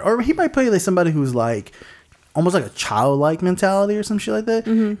smart, or he might play like somebody who's like almost like a childlike mentality or some shit like that.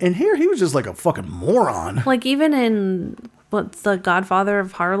 Mm-hmm. And here he was just like a fucking moron. Like even in what's the Godfather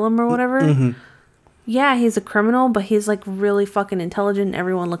of Harlem or whatever. Mm-hmm. Yeah, he's a criminal, but he's like really fucking intelligent and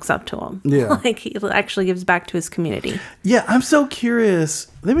everyone looks up to him. Yeah. Like he actually gives back to his community. Yeah, I'm so curious.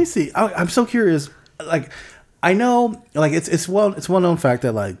 Let me see. I'm so curious. Like, I know, like it's well known fact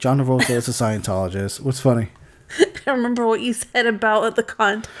that like John Travolta is a Scientologist. What's funny? I remember what you said about the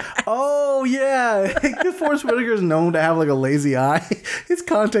contact. Oh yeah, Forrest Whitaker is known to have like a lazy eye. His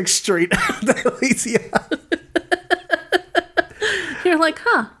contact's straight out of that lazy eye. You're like,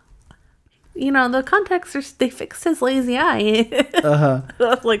 huh? You know, the contacts they fixed his lazy eye. I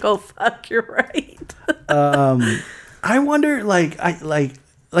was like, oh fuck, you're right. I wonder,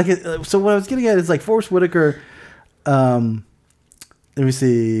 so what I was getting at is like Forrest Whitaker. Let me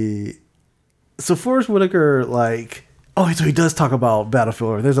see. So Forrest Whitaker, like, so he does talk about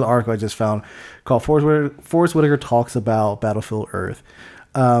Battlefield Earth. There's an article I just found called Forrest Whitaker talks about Battlefield Earth.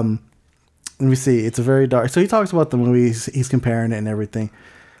 Let me see. It's a very dark. So he talks about the movies. He's comparing it and everything.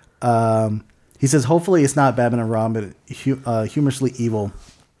 He says, hopefully it's not Batman and Robin, but humorously evil.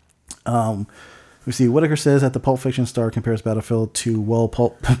 We see Whitaker says that the Pulp Fiction star compares Battlefield to,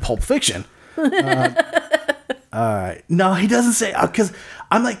 Pulp Fiction. All right. No, he doesn't say, because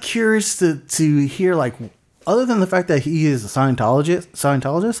I'm like curious to hear, like, other than the fact that he is a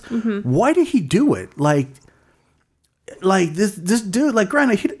Scientologist, mm-hmm. Why did he do it? Like this dude, like,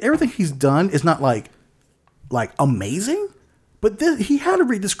 granted, everything he's done is not like amazing. But he had to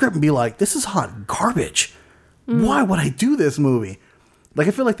read the script and be like, this is hot garbage. Mm. Why would I do this movie? Like,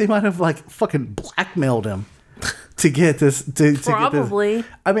 I feel like they might have, like, fucking blackmailed him to get this. Probably. To get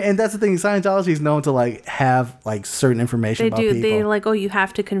this. I mean, and that's the thing. Scientology is known to, like, have, like, certain information about people. They like, oh, you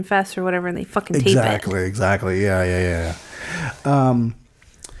have to confess or whatever, and they fucking tape it. Exactly. Yeah. Oh,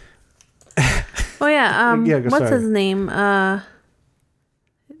 yeah. What's sorry. his name?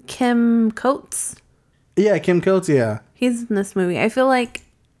 Kim Coates? Yeah, Kim Coates, yeah. He's in this movie. I feel like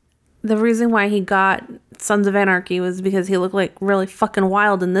the reason why he got Sons of Anarchy was because he looked like really fucking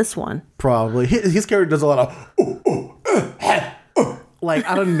wild in this one. Probably. His character does a lot of like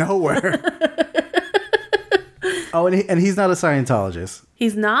out of nowhere. Oh, and he's not a Scientologist.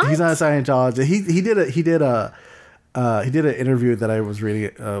 He's not? He's not a Scientologist. He did an interview that I was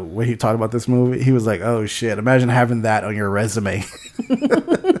reading when he talked about this movie. He was like, "Oh shit, imagine having that on your resume."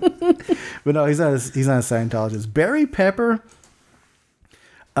 But no, he's not a Scientologist. Barry Pepper.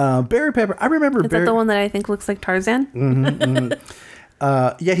 I remember. Is that the one that I think looks like Tarzan? Mm-hmm.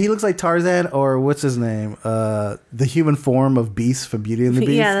 Yeah, he looks like Tarzan, or what's his name? The human form of Beast from Beauty and the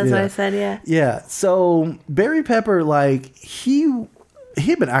Beast. Yeah, that's what I said. Yeah. Yeah. So Barry Pepper, like he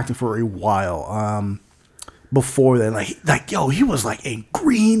had been acting for a while. Before then, he was like a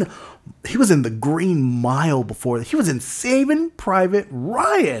green. He was in the Green Mile before that. He was in Saving Private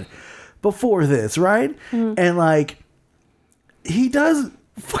Ryan before this, right? Mm-hmm. And like he does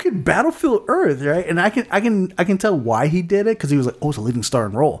fucking Battlefield Earth, right? And I can tell why he did it, because he was like, it's a leading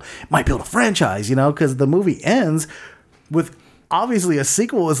starring role. Might build a franchise, because the movie ends with obviously a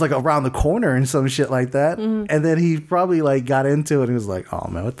sequel is like around the corner and some shit like that. Mm-hmm. And then he probably like got into it and he was like, oh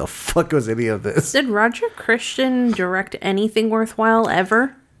man, what the fuck was any of this? Did Roger Christian direct anything worthwhile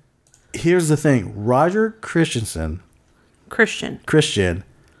ever? Here's the thing. Roger Christian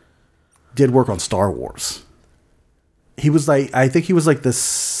did work on Star Wars. He was like, I think he was like the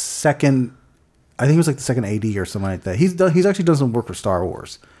second AD or something like that. He's actually done some work for Star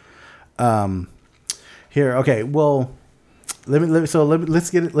Wars. Here, okay, well, let's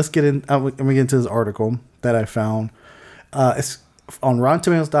get in. Let me get into this article that I found. It's on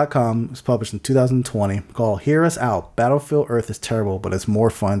RottenTomatoes.com. It's published in 2020. Called "Hear Us Out. Battlefield Earth is terrible, but it's more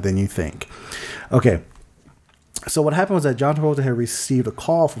fun than you think." Okay. So what happened was that John Travolta had received a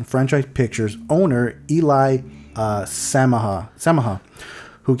call from Franchise Pictures owner Eli Samaha,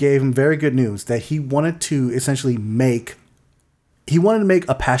 who gave him very good news that he wanted to essentially make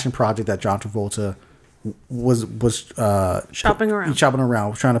a passion project that John Travolta was shopping around,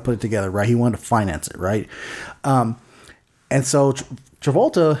 trying to put it together, right? He wanted to finance it, right? And so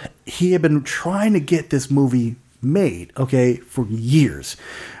Travolta, he had been trying to get this movie made, okay, for years,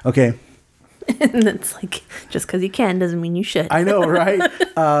 okay. And it's like, just because you can doesn't mean you should. I know, right?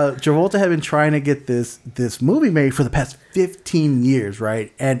 Travolta had been trying to get this movie made for the past 15 years,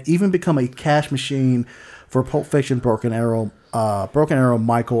 right? And even become a cash machine For Pulp Fiction, Broken Arrow,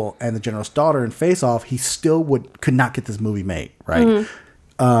 Michael, and the General's Daughter, and Face Off, he still could not get this movie made, right?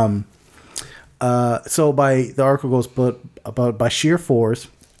 So by the article goes, but by sheer force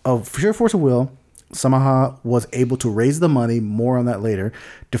of will, Samaha was able to raise the money, more on that later,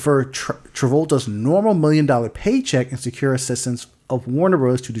 defer Travolta's normal $1 million paycheck, and secure assistance of Warner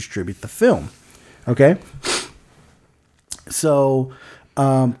Bros. To distribute the film. Okay? So,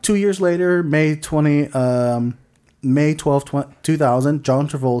 2 years later, May 12, 2000, John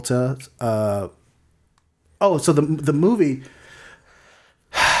Travolta... so the movie...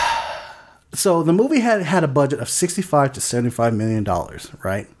 So the movie had a budget of $65 to $75 million,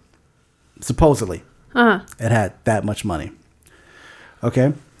 right? Supposedly. It had that much money.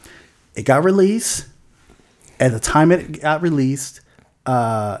 Okay. It got released. At the time it got released,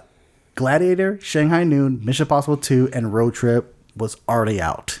 Gladiator, Shanghai Noon, Mission Impossible 2, and Road Trip was already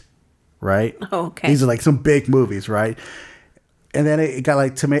out. Right? Okay. These are like some big movies, right? And then it got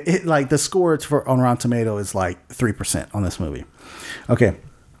like the score on Rotten Tomato is like 3% on this movie. Okay.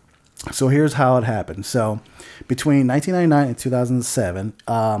 So here's how it happened. So between 1999 and 2007,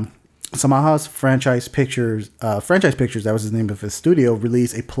 Samaha's franchise pictures, that was the name of his studio,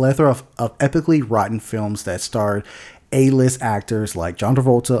 released a plethora of epically rotten films that starred A-list actors like John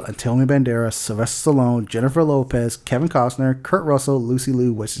Travolta, Antonio Banderas, Sylvester Stallone, Jennifer Lopez, Kevin Costner, Kurt Russell, Lucy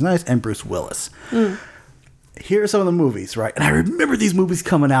Liu, Wesley Snipes, and Bruce Willis. Here are some of the movies, right? And I remember these movies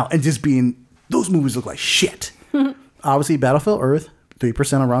coming out and just being, those movies look like shit. Obviously, Battlefield Earth,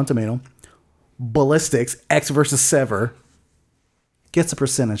 3% on Rotten Tomato. Ballistics, X versus Sever, gets a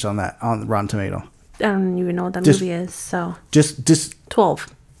percentage on that on Rotten Tomato. I don't even know what that movie is, so. Just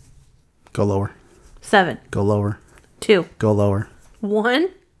 12. Go lower. 7. Go lower. 2. Go lower. 1.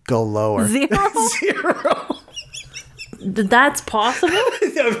 Go lower. 0. 0. That's possible?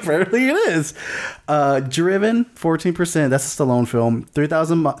 Apparently it is. Driven, 14%. That's a Stallone film.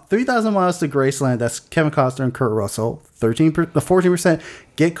 3,000 Miles to Graceland. That's Kevin Costner and Kurt Russell. 14%.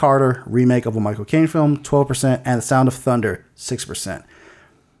 Get Carter, remake of a Michael Caine film. 12%. And The Sound of Thunder, 6%.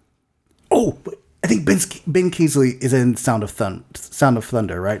 Oh, I think Ben Kingsley is in Sound of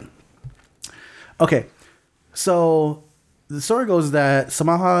Thunder, right? Okay, so the story goes that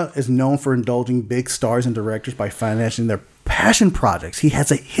Samaha is known for indulging big stars and directors by financing their passion projects. He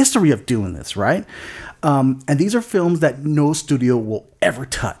has a history of doing this, right? And these are films that no studio will ever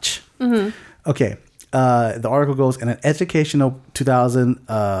touch. Okay, the article goes, in an educational 2000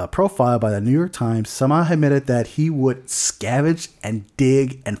 profile by the New York Times, Samaha admitted that he would scavenge and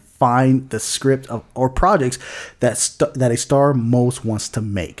dig and find the script or projects that a star most wants to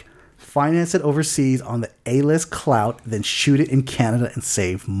make. Finance it overseas on the A-list clout, then shoot it in Canada and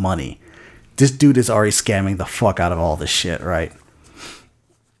save money. This dude is already scamming the fuck out of all this shit, right?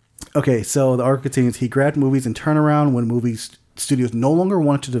 Okay, so the article continues, he grabbed movies and turned around when studios no longer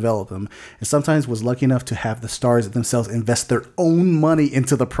wanted to develop them, and sometimes was lucky enough to have the stars themselves invest their own money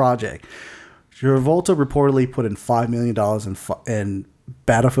into the project. Travolta reportedly put in $5 million in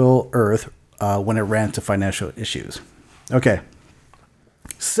Battlefield Earth when it ran into financial issues. Okay,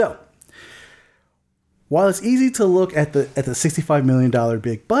 so while it's easy to look at the $65 million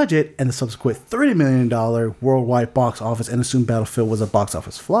big budget and the subsequent $30 million worldwide box office and assume Battlefield was a box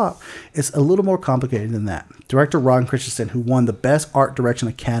office flop, it's a little more complicated than that. Director Ron Christensen, who won the Best Art Direction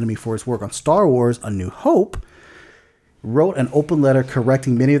Academy for his work on Star Wars: A New Hope, wrote an open letter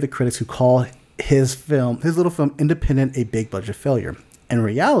correcting many of the critics who call his little film Independent a big budget failure. In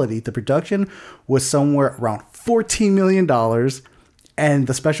reality, the production was somewhere around $14 million, and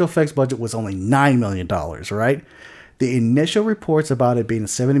the special effects budget was only $9 million, right? The initial reports about it being a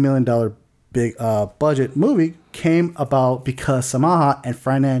 $70 million big budget movie came about because Samaha and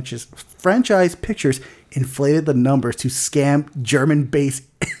Franchise Pictures inflated the numbers to scam German-based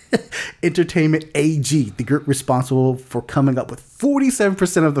Entertainment AG, the group responsible for coming up with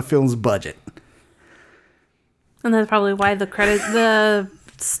 47% of the film's budget. And that's probably why the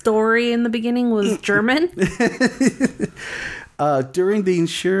story in the beginning was German. During the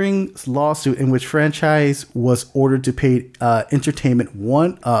insurance lawsuit in which Franchise was ordered to pay Entertainment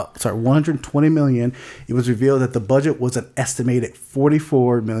 $120 million, it was revealed that the budget was an estimated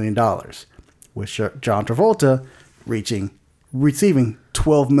 $44 million, with John Travolta receiving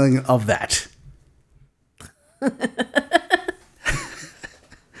 $12 million of that.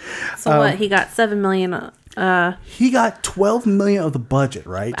 So what? He got $7 million. He got $12 million of the budget,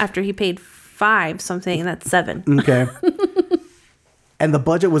 right? After he paid $5 something, that's $7. Okay. And the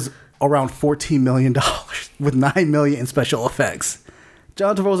budget was around $14 million with $9 million in special effects.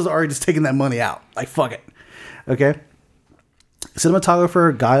 John Travolta's already just taking that money out. Like, fuck it. Okay.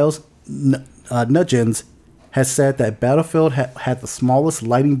 Cinematographer Giles Nugents has said that Battlefield had the smallest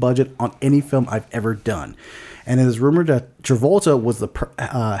lighting budget on any film I've ever done. And it is rumored that Travolta was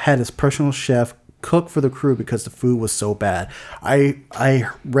had his personal chef cook for the crew because the food was so bad. I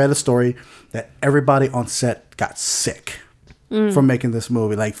read a story that everybody on set got sick from making this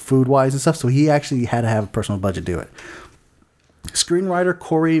movie, like food-wise and stuff. So he actually had to have a personal budget to do it. Screenwriter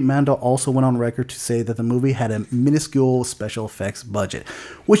Corey Mandel also went on record to say that the movie had a minuscule special effects budget,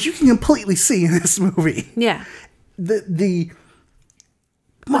 which you can completely see in this movie. Yeah.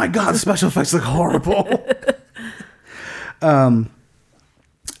 My God, the special effects look horrible.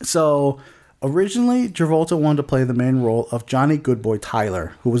 So originally Travolta wanted to play the main role of Johnny Goodboy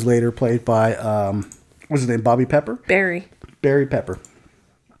Tyler, who was later played by what's his name, Bobby Pepper? Barry Pepper.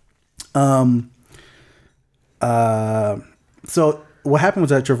 So what happened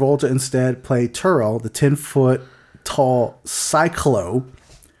was that Travolta instead played Turrell, the 10-foot tall cyclo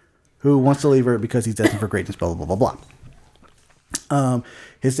who wants to leave her because he's destined for greatness, blah, blah, blah, blah, blah.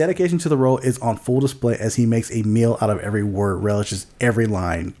 His dedication to the role is on full display as he makes a meal out of every word, relishes every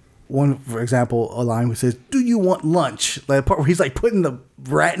line. One, for example, a line where says, "Do you want lunch?" Like the part where he's like putting the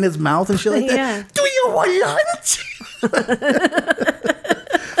rat in his mouth and shit like that. Yeah. Do you want lunch?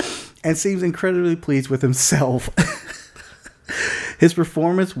 And seems incredibly pleased with himself. His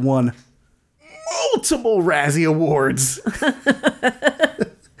performance won multiple Razzie Awards.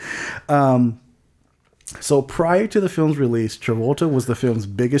 So prior to the film's release, Travolta was the film's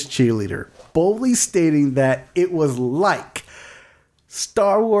biggest cheerleader, boldly stating that it was like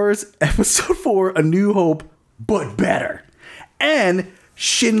Star Wars Episode 4 A New Hope, but better, and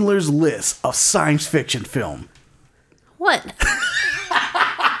Schindler's List of science fiction film. What?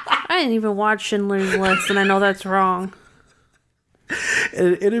 I didn't even watch Schindler's List, and I know that's wrong. In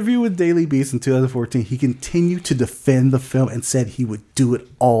an interview with Daily Beast in 2014, he continued to defend the film and said he would do it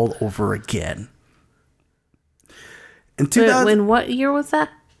all over again. In what year was that?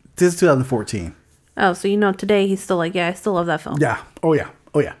 This is 2014. Oh, so today he's still like, yeah, I still love that film. Yeah. Oh, yeah.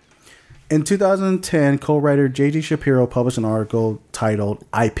 In 2010, co-writer J.G. Shapiro published an article titled,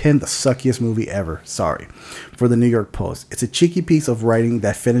 "I Penned the Suckiest Movie Ever, Sorry," for the New York Post. It's a cheeky piece of writing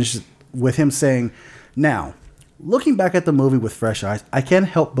that finishes with him saying, "Now, looking back at the movie with fresh eyes, I can't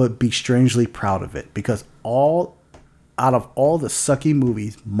help but be strangely proud of it because out of all the sucky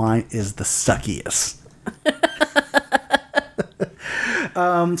movies, mine is the suckiest."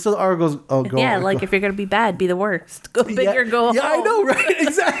 So the articles go. Yeah, like if you're gonna be bad, be the worst. Go big or go home. Yeah, I know, right?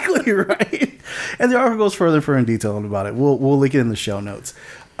 Exactly, right. And the article goes further in detail about it. We'll link it in the show notes.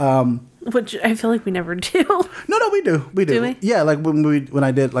 Which I feel like we never do. No, we do. Do we? Yeah, like when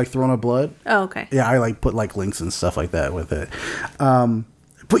I did like Throne of Blood. Oh, okay. Yeah, I like put like links and stuff like that with it.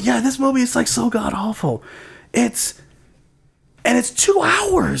 But yeah, this movie is like so god awful. It's 2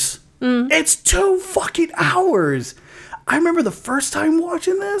 hours. It's 2 fucking hours. I remember the first time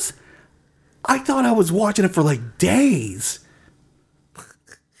watching this, I thought I was watching it for like days.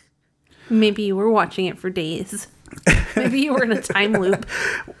 Maybe you were watching it for days. Maybe you were in a time loop.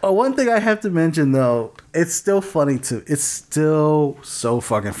 One thing I have to mention though, it's still funny too. It's still so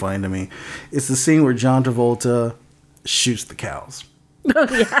fucking funny to me. It's the scene where John Travolta shoots the cows. Oh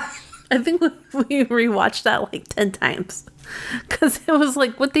yeah. I think we rewatched that like 10 times. Because it was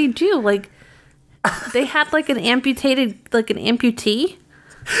like what they do. Like they had like an amputated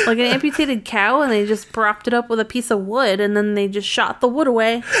cow, and they just propped it up with a piece of wood, and then they just shot the wood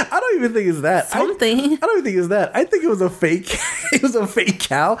away. I don't even think it's that. Something. I don't even think it's that. I think it was a fake. It was a fake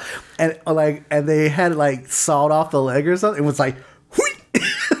cow, and they had like sawed off the leg or something. It was like,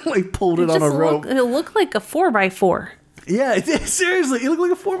 like pulled it on a rope. It looked like a 4x4. Yeah, seriously, it looked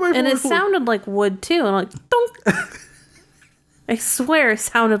like a 4x4. And it sounded like wood too, and like, donk. I swear it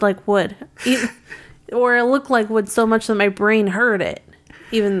sounded like wood. Or it looked like wood so much that my brain heard it,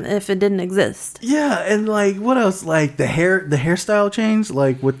 even if it didn't exist. Yeah, and like what else? Like the hairstyle changed,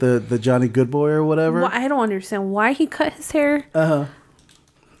 like with the Johnny Goodboy or whatever. Well, I don't understand why he cut his hair. And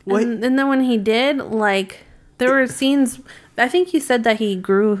then when he did, like there were scenes. I think he said that he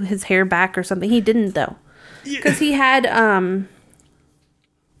grew his hair back or something. He didn't though, because he had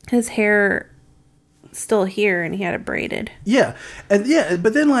his hair still here and he had it braided. But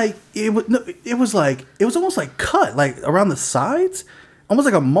then like it was almost like cut like around the sides, almost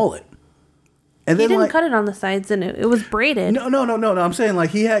like a mullet. And he then didn't like, cut it on the sides, and it was braided. No. I'm saying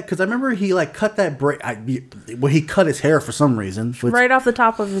like he had, because I remember he like cut that he cut his hair for some reason, right off the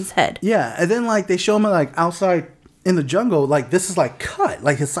top of his head. Yeah, and then like they show him like outside in the jungle, like this is like cut,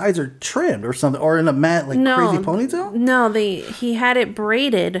 like his sides are trimmed or something, or in a crazy ponytail. No, he had it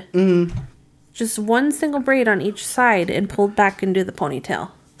braided. Mm-hmm. Just one single braid on each side and pulled back into the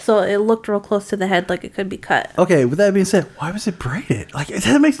ponytail. So it looked real close to the head, like it could be cut. Okay, with that being said, why was it braided? Like,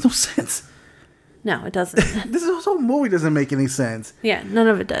 that makes no sense. No, it doesn't. This whole movie doesn't make any sense. Yeah, none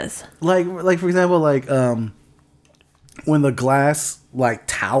of it does. Like for example, like when the glass like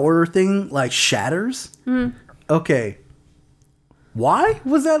tower thing like shatters. Okay, why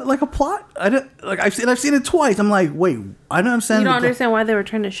was that like a plot? I don't like. I've seen it twice. I'm like, wait, I don't understand. You don't understand why they were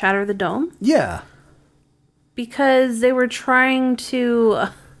trying to shatter the dome? Yeah, because they were trying to.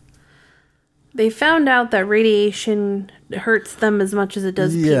 They found out that radiation hurts them as much as it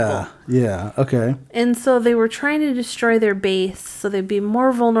does people. Yeah, okay. And so they were trying to destroy their base so they'd be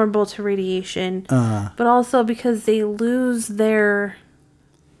more vulnerable to radiation. But also because they lose their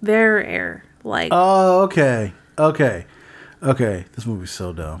air. Like. Oh, okay. This movie's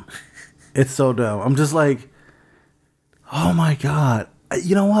so dumb. It's so dumb. I'm just like, oh my God.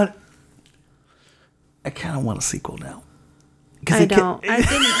 You know what? I kind of want a sequel now. I don't. I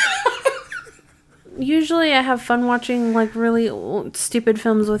didn't. Usually I have fun watching like really stupid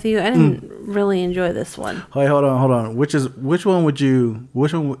films with you. I didn't really enjoy this one. Wait, hold on. Which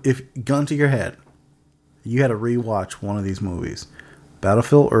one, if gun to your head, you had to rewatch one of these movies,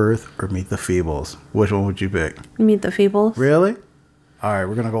 Battlefield Earth or Meet the Feebles, which one would you pick? Meet the Feebles. Really? All right,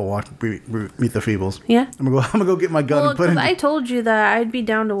 we're gonna go watch Meet the Feebles. Yeah. I'm gonna go get my gun and put it in. I told you that I'd be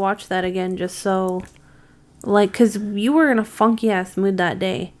down to watch that again just so, like, because you were in a funky ass mood that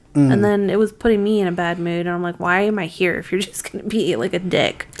day. And then it was putting me in a bad mood. And I'm like, why am I here if you're just going to be like a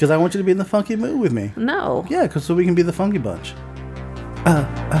dick? Because I want you to be in the funky mood with me. No. Yeah, because so we can be the funky bunch.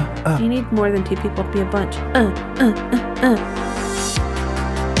 You need more than two people to be a bunch.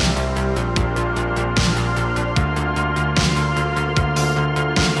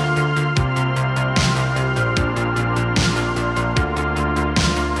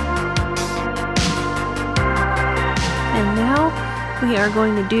 And now we are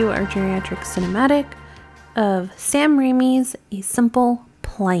going to do our geriatric cinematic of Sam Raimi's A Simple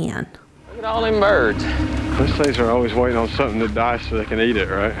Plan. Look at all them birds. Those things are always waiting on something to die so they can eat it,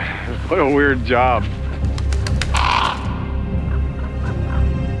 right? What a weird job.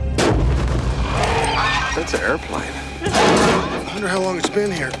 That's an airplane. I wonder how long it's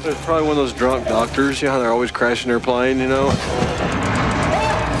been here. It's probably one of those drunk doctors, you know how they're always crashing their plane, you know?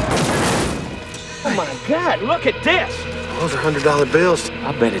 Oh my God, look at this. Those are $100 bills.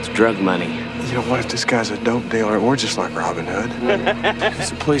 I bet it's drug money. You know, what if this guy's a dope dealer? We're just like Robin Hood.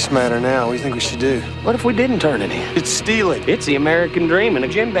 It's a police matter now. What do you think we should do? What if we didn't turn it in? It's stealing. It's the American dream, and a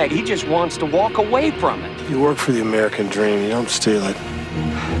gym bag, he just wants to walk away from it. You work for the American dream. You don't steal it.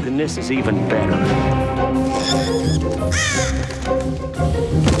 Then this is even better.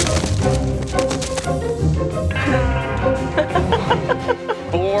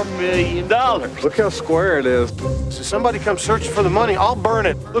 $4 million. Look how square it is. So somebody comes searching for the money, I'll burn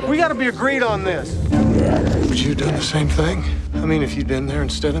it. Look, we gotta be agreed on this. Would you have done the same thing? I mean, if you'd been there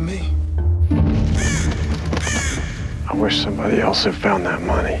instead of me. I wish somebody else had found that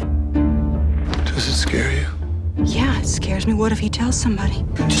money. Does it scare you? Yeah, it scares me. What if he tells somebody?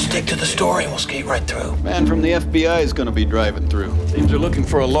 Just stick to the story and we'll skate right through. Man from the FBI is going to be driving through. Seems they're looking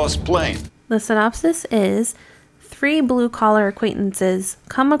for a lost plane. The synopsis is 3 blue-collar acquaintances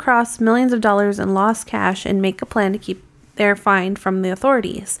come across millions of dollars in lost cash and make a plan to keep their find from the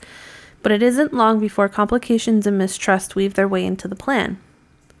authorities. But it isn't long before complications and mistrust weave their way into the plan.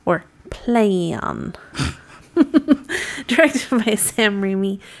 Or plan. Directed by Sam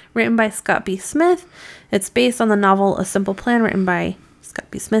Raimi, written by Scott B. Smith. It's based on the novel A Simple Plan, written by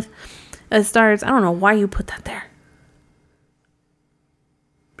Scott B. Smith. It stars, I don't know why you put that there.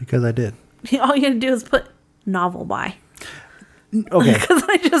 Because I did. All you had to do is put novel by. Okay. Because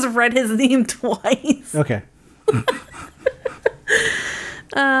I just read his name twice. Okay.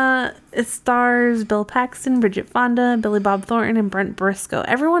 It stars Bill Paxton, Bridget Fonda, Billy Bob Thornton, and Brent Briscoe.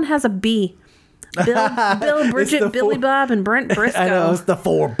 Everyone has a B. Bill, Bridget, Billy Bob, and Brent Briscoe. I know, it's the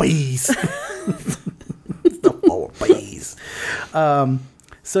 4 B's. It's the 4 B's.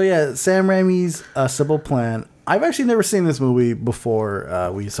 So yeah, Sam Raimi's A Simple Plan. I've actually never seen this movie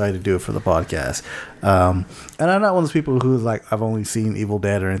before we decided to do it for the podcast. And I'm not one of those people who's like, I've only seen Evil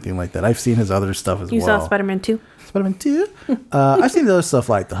Dead or anything like that. I've seen his other stuff as well. You saw Spider-Man 2? Spider-Man 2? I've seen the other stuff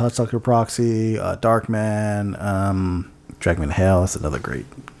like The Hudsucker Proxy, Darkman, Drag Me to Hell. That's another great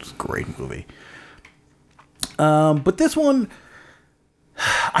movie. But this one,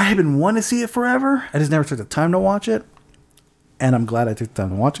 I have been wanting to see it forever. I just never took the time to watch it. And I'm glad I took the time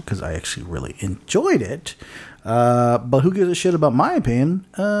to watch it because I actually really enjoyed it. But who gives a shit about my opinion?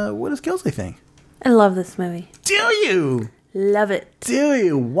 What does Kelsey think? I love this movie. Do you? Love it. Do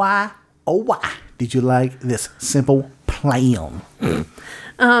you? Why? Oh, why did you like this simple plan?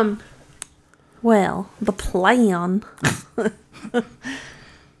 Well, the plan.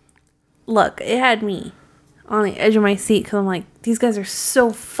 Look, it had me on the edge of my seat because I'm like, these guys are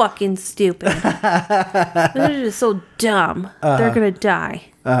so fucking stupid. They're just so dumb. They're gonna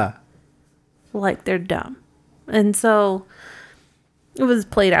die. Like they're dumb. And so it was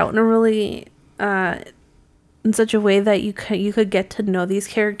played out in a really in such a way that you could get to know these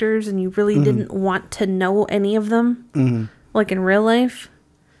characters and you really didn't want to know any of them. Like in real life.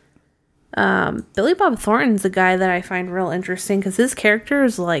 Billy Bob Thornton's a guy that I find real interesting because his character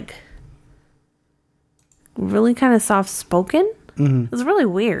is like really kind of soft spoken. It's really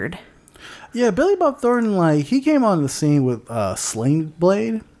weird. Yeah, Billy Bob Thornton, like he came on the scene with Sling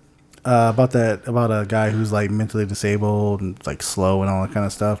Blade. About a guy who's like mentally disabled and like slow and all that kind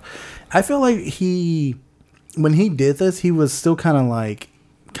of stuff. I feel like when he did this, he was still kind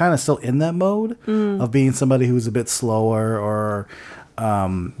of still in that mode of being somebody who's a bit slower or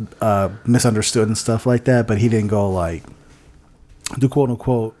misunderstood and stuff like that. But he didn't go like to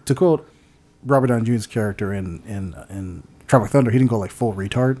quote Robert Downey Jr.'s character in Tropic Thunder. He didn't go like full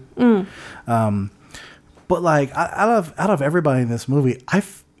retard. But like out of everybody in this movie,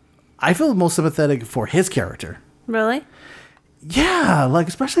 I feel most sympathetic for his character. Really? Yeah, like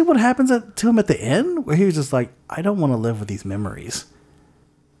especially what happens to him at the end, where he was just like, I don't want to live with these memories.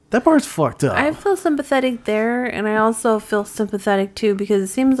 That part's fucked up. I feel sympathetic there, and I also feel sympathetic too because it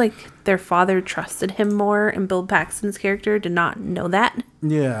seems like their father trusted him more, and Bill Paxton's character did not know that.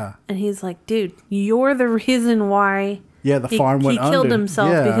 Yeah. And he's like, dude, you're the reason why. Yeah, the farm went under. He killed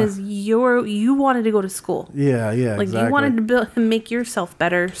himself because you wanted to go to school. Yeah, like exactly. You wanted to make yourself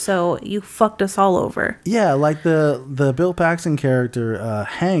better, so you fucked us all over. Yeah, like the Bill Paxton character,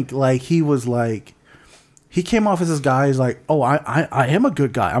 Hank, like he was like, he came off as this guy who's like, oh, I am a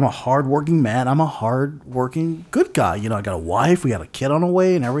good guy. I'm a hardworking man. I'm a hardworking good guy. You know, I got a wife. We got a kid on the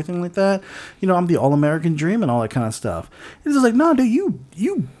way and everything like that. You know, I'm the all-American dream and all that kind of stuff. He's just like, no, dude,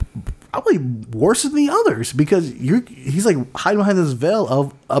 you probably worse than the others because he's like hiding behind this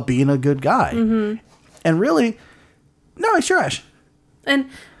veil of being a good guy. And really, no, he's trash. And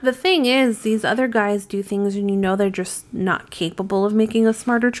the thing is, these other guys do things and you know they're just not capable of making a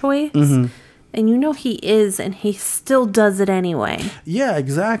smarter choice. And you know he is, and he still does it anyway. Yeah,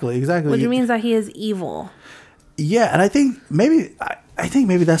 exactly. Which means that he is evil. Yeah, and I think maybe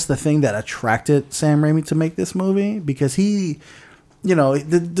that's the thing that attracted Sam Raimi to make this movie, because he, you know,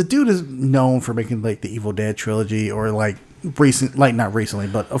 the dude is known for making like the Evil Dead trilogy or like not recently,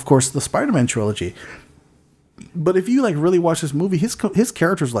 but of course the Spider-Man trilogy. But if you like really watch this movie, his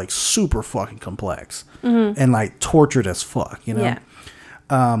character's like super fucking complex and like tortured as fuck, you know?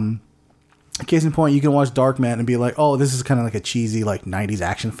 Yeah. Case in point, you can watch Darkman and be like, oh, this is kind of like a cheesy like 90s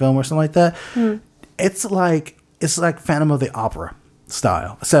action film or something like that. It's like Phantom of the Opera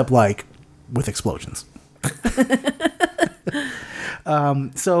style, except like with explosions.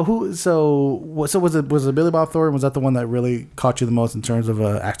 So was it Billy Bob Thornton? Was that the one that really caught you the most in terms of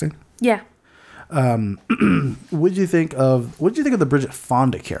acting? Yeah. What did you think of the Bridget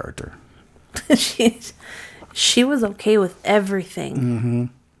Fonda character? She was okay with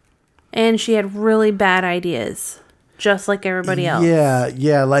everything. And she had really bad ideas, just like everybody else.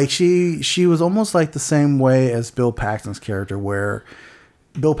 Yeah, like she was almost like the same way as Bill Paxton's character, where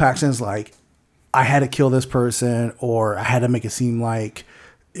Bill Paxton's like, I had to kill this person, or I had to make it seem like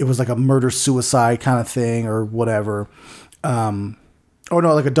it was like a murder-suicide kind of thing, or whatever. Or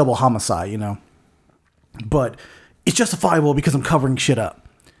no, like a double homicide, you know. But it's justifiable because I'm covering shit up.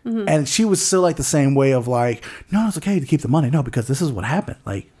 And she was still like the same way of like, no, it's okay to keep the money. No, because this is what happened.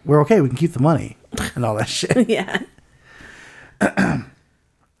 Like, we're okay. We can keep the money and all that shit. Yeah.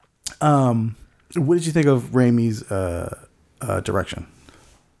 What did you think of Raimi's direction?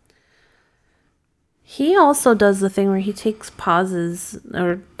 He also does the thing where he takes pauses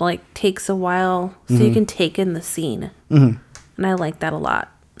or like takes a while so you can take in the scene. And I like that a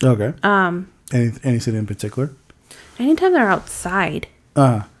lot. Okay. Any scene in particular? Anytime they're outside.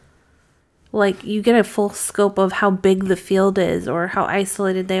 Like you get a full scope of how big the field is or how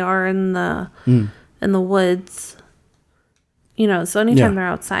isolated they are in the woods. You know, so anytime they're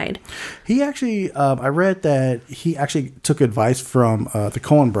outside. He actually, I read that he actually took advice from the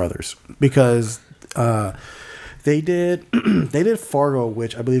Coen brothers, because they did Fargo,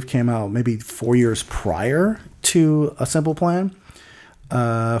 which I believe came out maybe 4 years prior to A Simple Plan.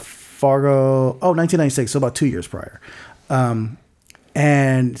 Fargo, 1996, so about 2 years prior.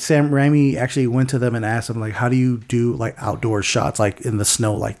 And Sam Raimi actually went to them and asked them, like, how do you do like outdoor shots like in the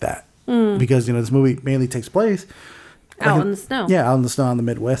snow like that? Because, you know, this movie mainly takes place out in the snow. Yeah, out in the snow in the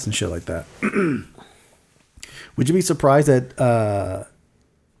Midwest and shit like that. Would you be surprised that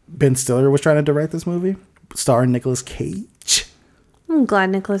Ben Stiller was trying to direct this movie, starring Nicolas Cage. I'm glad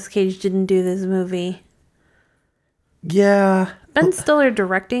Nicolas Cage didn't do this movie. Yeah. Ben Stiller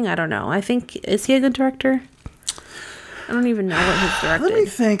directing, I don't know. I think, is he a good director? I don't even know what he's directed.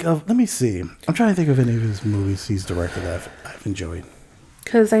 Let me see. I'm trying to think of any of his movies he's directed that I've enjoyed.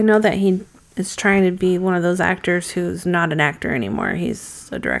 Because I know that he is trying to be one of those actors who's not an actor anymore. He's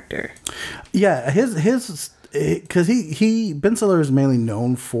a director. Yeah, because Ben Stiller is mainly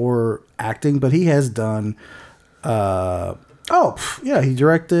known for acting, but he has done, he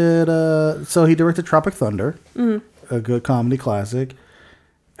directed, he directed Tropic Thunder, a good comedy classic.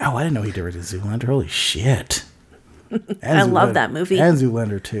 Oh, I didn't know he directed Zoolander. Holy shit. I love that movie. And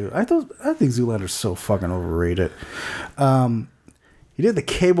Zoolander too. I think Zoolander's so fucking overrated. He did The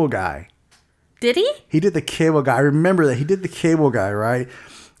Cable Guy. Did he? He did The Cable Guy. I remember that. He did The Cable Guy, right?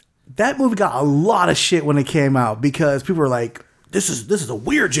 That movie got a lot of shit when it came out because people were like, this is a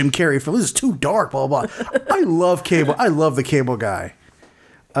weird Jim Carrey film. This is too dark, blah, blah, blah. I love The Cable Guy.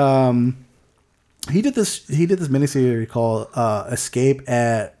 He did this miniseries called Escape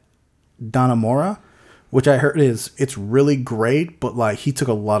at Dannemora, which I heard it's really great, but like he took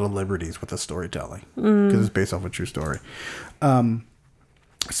a lot of liberties with the storytelling because it's based off a true story. The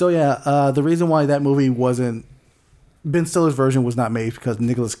reason why that movie wasn't Ben Stiller's version was not made because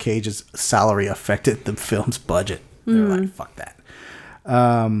Nicolas Cage's salary affected the film's budget. They were like, fuck that.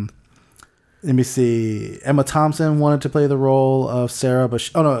 Let me see. Emma Thompson wanted to play the role of Sarah, but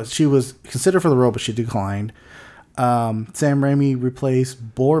she was considered for the role, but she declined. Sam Raimi replaced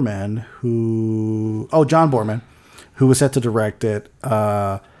John Borman, who was set to direct it.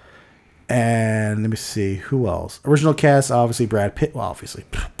 And let me see who else. Original cast, obviously Brad Pitt. Well, obviously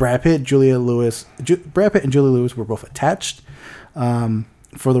Brad Pitt, Julia Lewis. Brad Pitt and Julia Lewis were both attached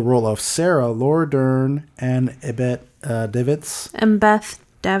for the role of Sarah. Laura Dern and Embeth Davidtz.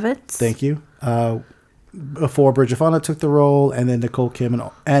 Thank you. Before Bridget Fonda took the role, and then Nicole Kim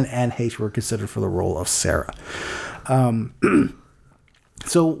and Anne Heche were considered for the role of Sarah.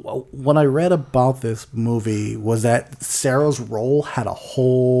 So what I read about this movie was that Sarah's role had a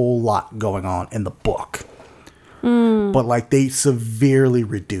whole lot going on in the book, but like they severely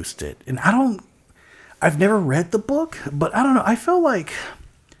reduced it. And I've never read the book, but I don't know. I felt like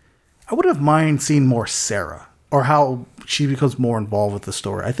I would have mind seeing more Sarah or how she becomes more involved with the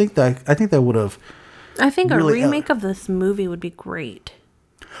story. I think that would have. I think really a remake of this movie would be great.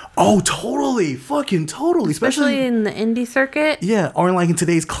 Oh, totally. Fucking totally. Especially in the indie circuit. Yeah. Or like in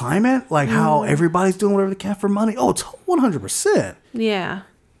today's climate, like how everybody's doing whatever they can for money. Oh, it's 100%. Yeah.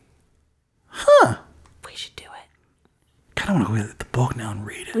 Huh. We should do it. Kind of want to go get the book now and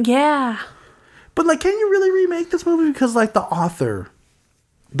read it. Yeah. But like, can you really remake this movie? Because like the author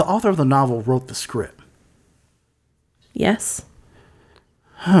of the novel wrote the script. Yes.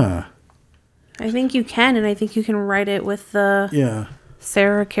 Huh. I think you can, and I think you can write it with the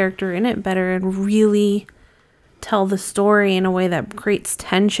Sarah character in it better and really tell the story in a way that creates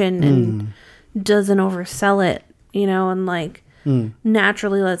tension and doesn't oversell it, and like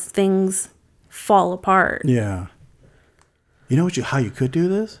naturally lets things fall apart. Yeah. You know how you could do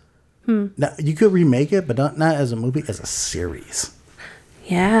this? Now, you could remake it, but not as a movie, as a series.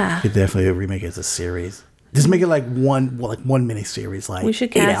 Yeah. You could definitely remake it as a series. Just make it like one mini series, like we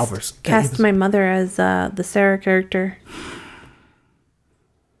should 8 hours. Cast my mother as the Sarah character.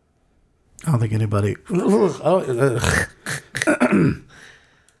 I don't think anybody. No.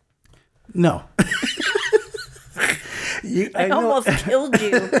 I almost killed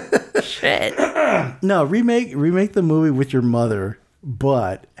you. Shit. No, remake the movie with your mother,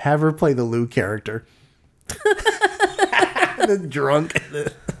 but have her play the Lou character. The drunk.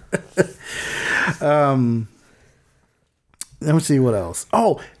 Let me see what else.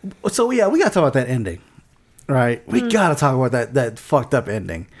 Oh, so yeah, we gotta talk about that ending, right? We gotta talk about that fucked up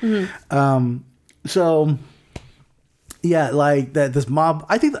ending. So yeah, like that. This mob.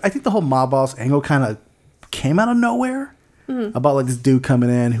 I think the whole mob boss angle kind of came out of nowhere. About like this dude coming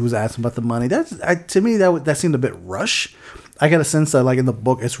in who was asking about the money. To me that seemed a bit rushed. I got a sense that like in the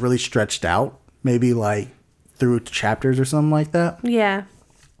book it's really stretched out, maybe like through chapters or something like that. Yeah.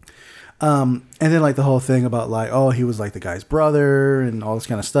 And then like the whole thing about like, oh, he was like the guy's brother and all this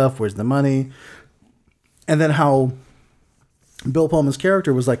kind of stuff. Where's the money? And then how Bill Pullman's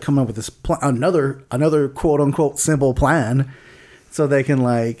character was like coming up with this another quote unquote simple plan, so they can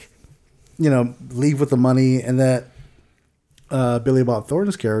like, leave with the money, and that Billy Bob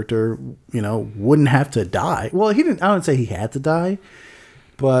Thornton's character, wouldn't have to die. Well, he didn't. I don't say he had to die,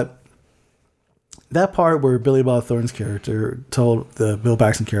 but that part where Billy Bob Thornton's character told the Bill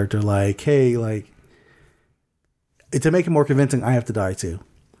Paxton character, like, hey, like, to make it more convincing, I have to die too.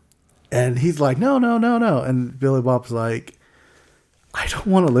 And he's like, no. And Billy Bob's like, I don't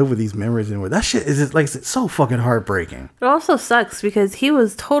want to live with these memories anymore. That shit is just, like, it's so fucking heartbreaking. It also sucks because he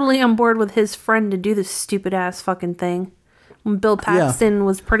was totally on board with his friend to do this stupid ass fucking thing. When Bill Paxton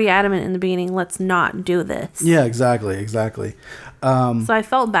was pretty adamant in the beginning, let's not do this. Yeah, exactly. So I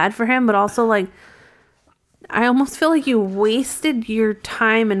felt bad for him, but also, like, I almost feel like you wasted your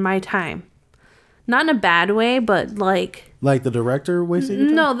time and my time. Not in a bad way, but like... Like the director wasted your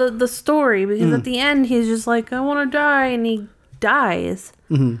time? No, the story. Because at the end, he's just like, I want to die, and he dies.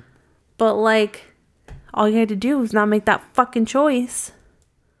 Mm-hmm. But, like, all you had to do was not make that fucking choice.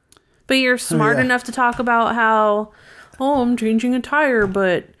 But you're smart enough to talk about how, I'm changing a tire,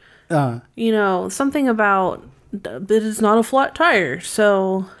 but, you know, something about it is not a flat tire,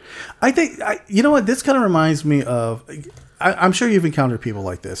 so... I think, you know what, this kind of reminds me of, I'm sure you've encountered people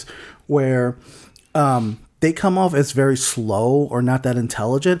like this, where they come off as very slow or not that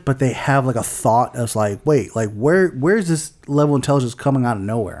intelligent, but they have like a thought as like, wait, like where's this level of intelligence coming out of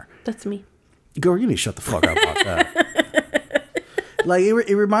nowhere? That's me. Girl, you need to shut the fuck up about that. Like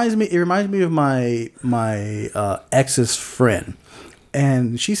it reminds me of my ex's friend,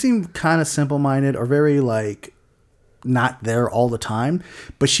 and she seemed kind of simple-minded or very like not there all the time,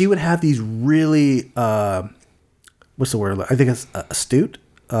 but she would have these really what's the word? I think it's astute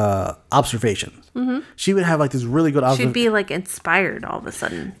observations. Mm-hmm. She would have like this really good observation. She'd be like inspired all of a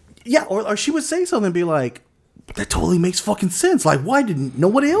sudden. Yeah, or she would say something and be like, that totally makes fucking sense. Like, why didn't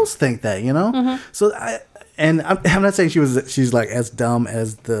nobody else think that, you know? Mm-hmm. So I'm not saying she's like as dumb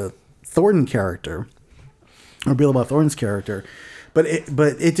as the Thornton character or Bill Bob Thornton's character, but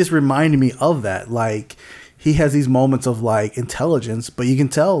it just reminded me of that. Like, he has these moments of like intelligence, but you can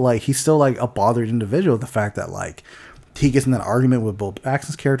tell like he's still like a bothered individual. The fact that like he gets in that argument with Bill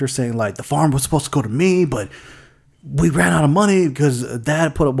Paxton's character saying like the farm was supposed to go to me, but we ran out of money because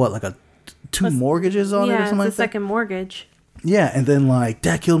Dad put up like two mortgages on it or something like that. Yeah, second mortgage. Yeah, and then like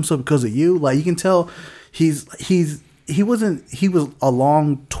Dad killed himself because of you. Like you can tell he was a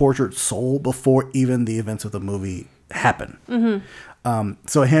long tortured soul before even the events of the movie happened. Mm-hmm.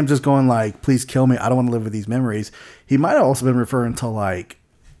 So him just going like, please kill me, I don't want to live with these memories. He might have also been referring to like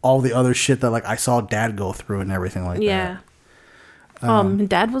all the other shit that like I saw Dad go through and everything like that. Yeah.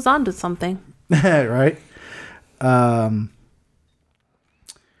 Dad was onto something. Right.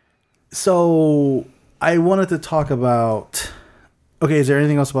 So I wanted to talk about, okay, is there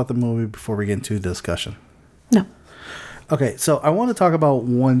anything else about the movie before we get into the discussion? No. Okay, so I want to talk about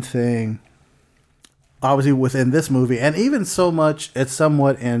one thing, obviously within this movie, and even so much, it's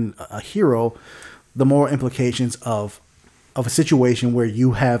somewhat in A Hero, the moral implications of a situation where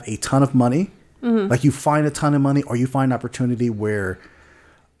you have a ton of money, mm-hmm. like you find a ton of money, or you find opportunity where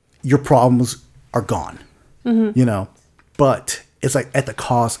your problems are gone, mm-hmm. you know, but it's like at the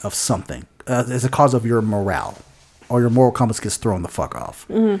cost of something. It's a cause of your morale, or your moral compass gets thrown the fuck off.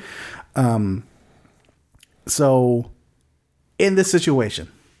 Mm-hmm. So in this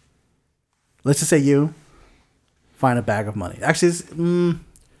situation, let's just say you find a bag of money. Actually,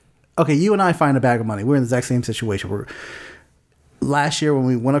 okay, you and I find a bag of money. We're in the exact same situation. Last year when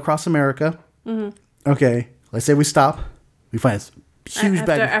we went across America, mm-hmm. okay, let's say we stop. We find this huge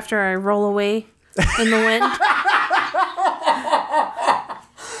bag. After I roll away in the wind.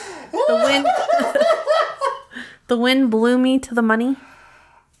 The wind blew me to the money.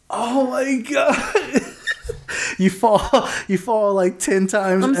 Oh my God. You fall like 10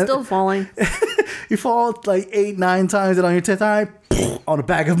 times. I'm still falling. You fall like 8, 9 times, and on your 10th time, on a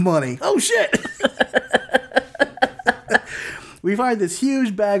bag of money. Oh shit. We find this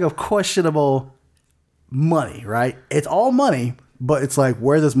huge bag of questionable money, right? It's all money, but it's like,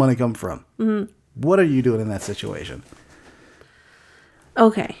 where does money come from? Mm-hmm. What are you doing in that situation?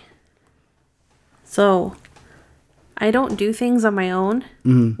 Okay. So, I don't do things on my own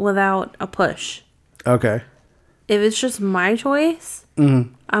without a push. Okay. If it's just my choice,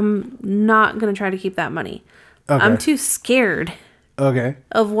 I'm not going to try to keep that money. Okay. I'm too scared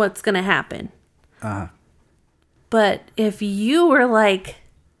of what's going to happen. Uh-huh. But if you were like,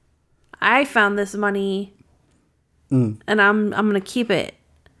 I found this money and I'm going to keep it.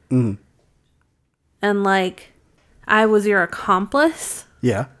 And like, I was your accomplice.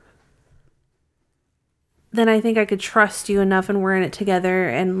 Yeah. Then I think I could trust you enough and we're in it together,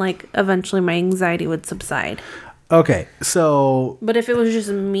 and like eventually my anxiety would subside. Okay, so... But if it was just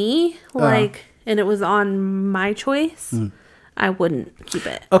me, like, and it was on my choice, I wouldn't keep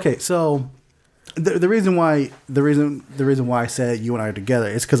it. Okay, so the reason why I said you and I are together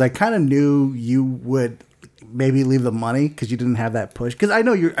is because I kind of knew you would maybe leave the money because you didn't have that push. Because I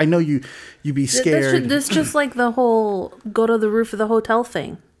know you'd be scared. This just like the whole go to the roof of the hotel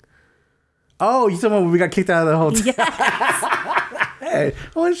thing. Oh, you talking about when we got kicked out of the hotel? Yes. Hey,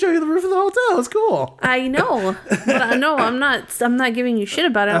 I want to show you the roof of the hotel. It's cool. I know, but I'm not giving you shit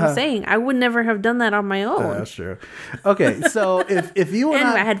about it. I'm saying I would never have done that on my own. That's true. Okay, so if you and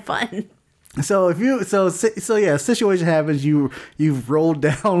I had fun. So if you yeah, situation happens. You've rolled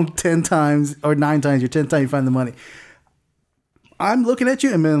down 10 times or 9 times. Your 10th time you find the money. I'm looking at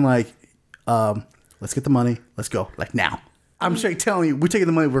you and being like, let's get the money. Let's go. Like now. I'm straight telling you, we're taking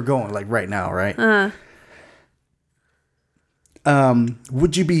the money. We're going like right now, right?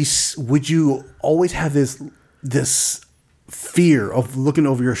 Would you always have this fear of looking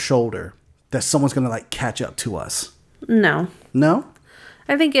over your shoulder that someone's gonna like catch up to us? No.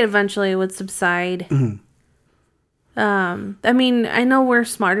 I think it eventually would subside. I mean, I know we're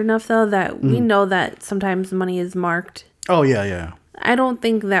smart enough though that we know that sometimes money is marked. Oh yeah. I don't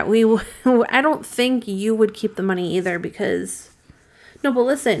think that I don't think you would keep the money either because. No, but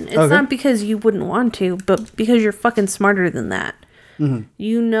listen, it's not because you wouldn't want to, but because you're fucking smarter than that. Mm-hmm.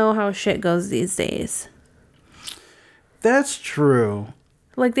 You know how shit goes these days. That's true.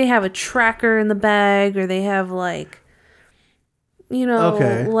 Like they have a tracker in the bag, or they have like,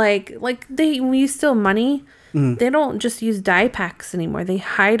 like when you steal money, they don't just use die packs anymore. They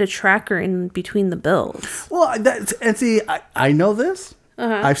hide a tracker in between the bills. Well, I know this.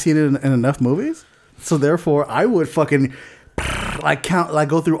 I've seen it in enough movies, so therefore I would fucking.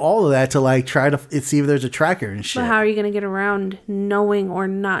 Go through all of that to try to see if there's a tracker and shit. But how are you going to get around knowing or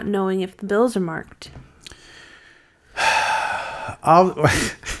not knowing if the bills are marked? All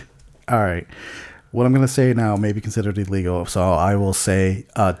right. What I'm going to say now may be considered illegal, so I will say,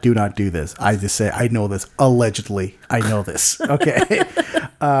 do not do this. I just say, I know this. Allegedly, I know this. Okay.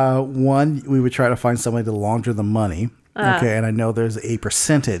 One, we would try to find somebody to launder the money. Okay. And I know there's a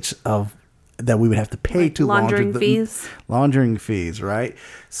percentage of that we would have to pay to laundering fees. Laundering fees, right?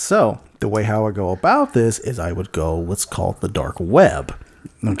 So the way how I go about this is I would go what's called the dark web.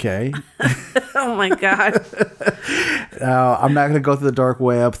 Okay. Oh my God. Now I'm not going to go through the dark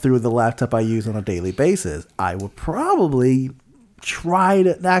web through the laptop I use on a daily basis. I would probably try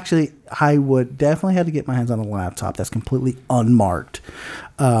to I would definitely have to get my hands on a laptop that's completely unmarked,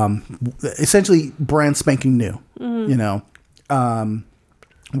 essentially brand spanking new.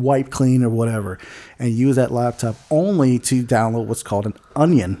 Wipe clean or whatever, and use that laptop only to download what's called an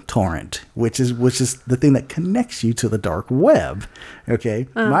onion torrent, which is the thing that connects you to the dark web. Okay,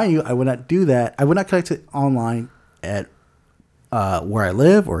 mind you, I would not do that. I would not connect it online at where I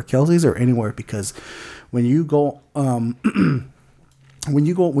live or Kelsey's or anywhere, because when you go when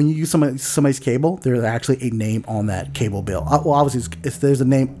you use somebody's cable, there's actually a name on that cable bill. Well, obviously, there's a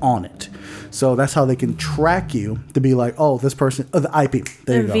name on it, so that's how they can track you to be like, oh, this person, the IP.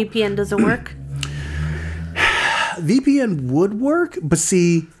 There you go. VPN doesn't work. VPN would work, but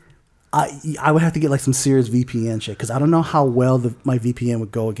see, I would have to get some serious VPN shit because I don't know how well my VPN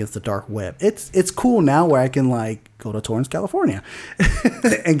would go against the dark web. It's cool now where I can go to Torrance, California,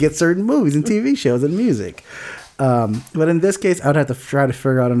 and get certain movies and TV shows and music. But in this case, I would have to try to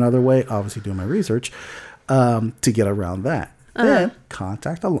figure out another way, obviously doing my research, to get around that. Then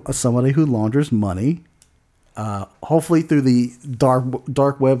contact somebody who launders money, hopefully through the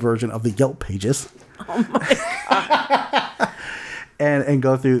dark web version of the Yelp pages. Oh my God. and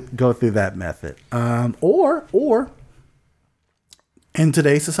go through that method. Or in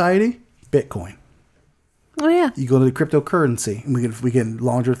today's society, Bitcoin. Oh yeah. You go to the cryptocurrency and we can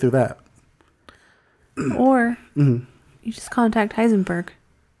launder through that. Or you just contact Heisenberg.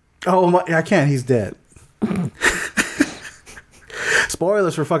 Oh, I can't. He's dead.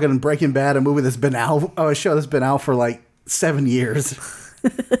 Spoilers for fucking Breaking Bad, a movie that's been out, a show that's been out for 7 years.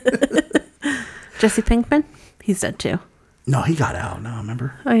 Jesse Pinkman? He's dead too. No, he got out now,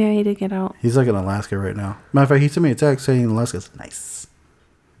 remember? Oh yeah, he did get out. He's in Alaska right now. Matter of fact, he sent me a text saying Alaska's nice.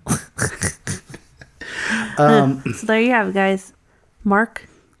 So there you have it, guys. Mark,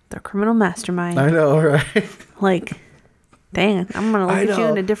 the criminal mastermind. I know, right? Dang, I'm going to look at you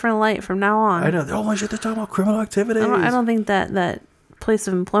in a different light from now on. I know. Oh my shit, they're talking about criminal activities. I don't think that place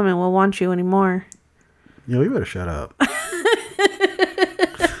of employment will want you anymore. Yo, you better shut up.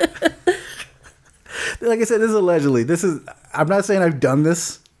 Like I said, this is allegedly. I'm not saying I've done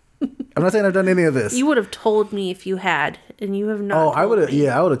this. I'm not saying I've done any of this. You would have told me if you had, and you have not. Oh, I would have.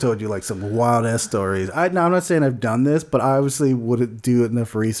 Yeah, I would have told you some wild ass stories. I'm not saying I've done this, but I obviously would do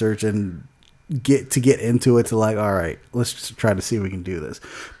enough research and get into it to all right, let's just try to see if we can do this.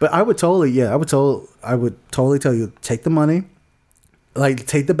 But I would totally, I would totally tell you, take the money,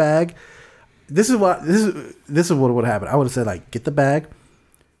 take the bag. This is what would happen. I would have said get the bag,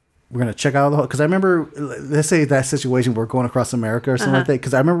 we're gonna check out the whole. Because I remember, let's say that situation we're going across America or something like that.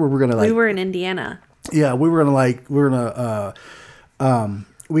 Because I remember we were gonna we were in Indiana. Yeah, we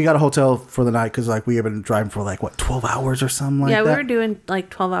got a hotel for the night because like we had been driving for like what 12 hours or something like that. Yeah, we were doing like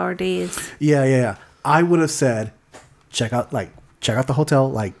 12-hour days. Yeah. I would have said, check out the hotel.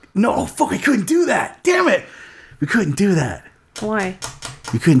 Like, no, fuck, we couldn't do that. Damn it, we couldn't do that. Why?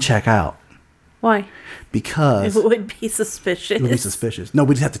 We couldn't check out. Why? Because it would be suspicious. It would be suspicious. No,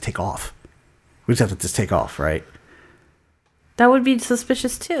 we just have to take off. We just have to take off, right? That would be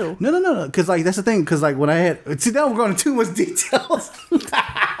suspicious too. No. Because like that's the thing. Because like when I had now we're going into too much details.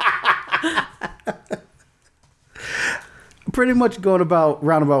 Pretty much going about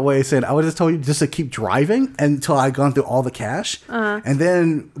roundabout way saying I would just told you just to keep driving until I gone through all the cash, and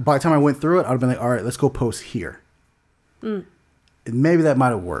then by the time I went through it, I'd have been like, all right, let's go post here. And maybe that might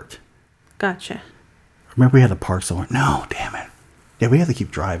have worked. Gotcha. Remember we had to park somewhere. No, damn it. Yeah, we had to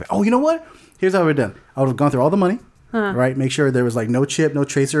keep driving. Oh, you know what? Here's how we're done. I would have gone through all the money. Right, make sure there was like no chip, no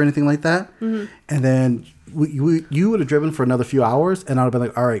tracer, or anything like that, and then you would have driven for another few hours, and I would have been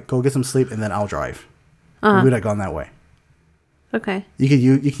like, "All right, go get some sleep, and then I'll drive." We would have gone that way. Okay. You could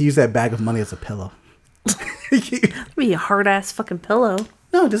use that bag of money as a pillow. Be a hard ass fucking pillow.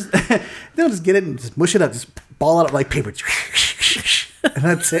 No, just get it and just mush it up, just ball it up like paper, and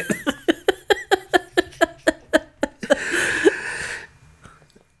that's it.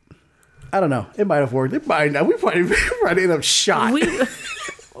 I don't know. It might have worked. It might not. We probably end up shot.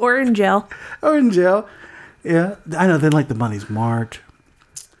 Or in jail. Or in jail. Yeah. I know. Then like the money's marked.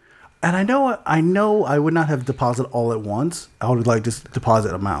 And I know I would not have deposited all at once. I would like just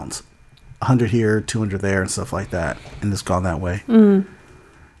deposit amounts. 100 here, 200 there, and stuff like that. And it's gone that way.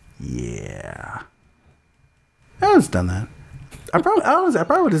 Yeah. I was done that. I probably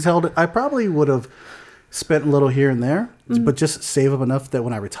would have held it. I probably would have spent a little here and there, but just save up enough that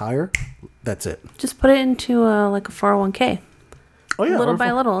when I retire, that's it. Just put it into like a 401k. Oh yeah, little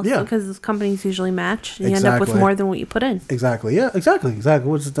by little. Yeah, because companies usually match. You exactly. end up with more than what you put in. Exactly. Yeah. Exactly.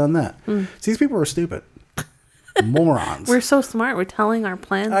 We've just done that. See, these people are stupid. Morons. We're so smart. We're telling our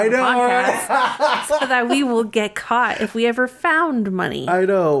plans on the podcast right? so that we will get caught if we ever found money. I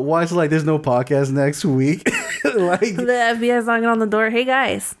know. Why is it like there's no podcast next week? Like the FBI's knocking on the door. Hey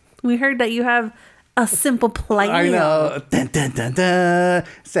guys, we heard that you have a simple plan. I know. Dun, dun, dun, dun.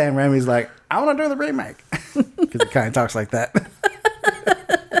 Sam Raimi's like, I want to do the remake because he kind of talks like that.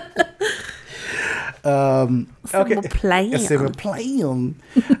 Okay. Plan. A simple plan.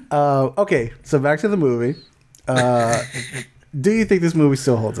 Okay, so back to the movie. Do you think this movie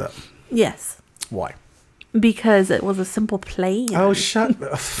still holds up? Yes. Why? Because it was a simple plan. Oh, shut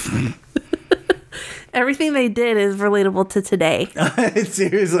up. Everything they did is relatable to today.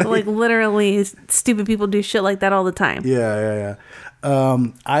 Seriously. Like literally stupid people do shit like that all the time. Yeah.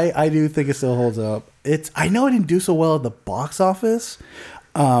 I do think it still holds up. I know it didn't do so well at the box office.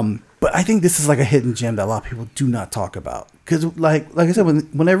 But I think this is like a hidden gem that a lot of people do not talk about. Because like I said,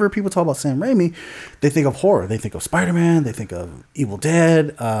 whenever people talk about Sam Raimi, they think of horror. They think of Spider-Man. They think of Evil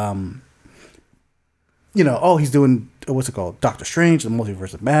Dead. He's doing, what's it called? Doctor Strange, the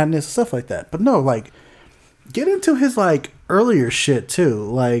Multiverse of Madness, stuff like that. But no, like, get into his like earlier shit too.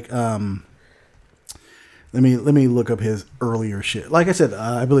 Like, let me look up his earlier shit. Like I said,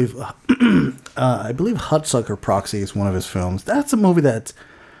 I believe Hudsucker Proxy is one of his films. That's a movie that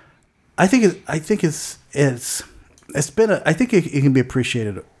I think it can be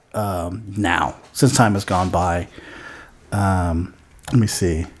appreciated now since time has gone by. Let me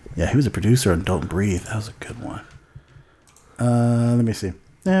see. Yeah, he was a producer on Don't Breathe. That was a good one. Let me see.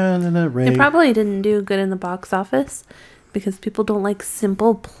 It probably didn't do good in the box office because people don't like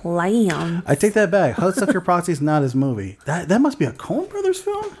simple plans. I take that back. Hudsucker Proxy is not his movie. That must be a Coen Brothers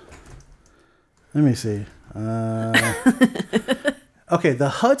film? Let me see. Okay, the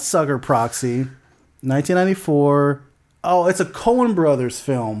Hudsucker Proxy, 1994. Oh, it's a Coen Brothers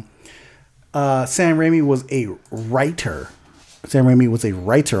film. Sam Raimi was a writer. On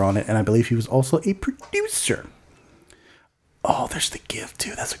it, and I believe he was also a producer. Oh, there's The Gift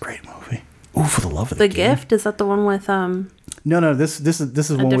too. That's a great movie. Ooh, for the love of the Gift. Is that the one with No. This is a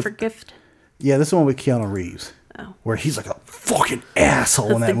one different with, gift. Yeah, this is one with Keanu Reeves. Oh, where he's like a fucking asshole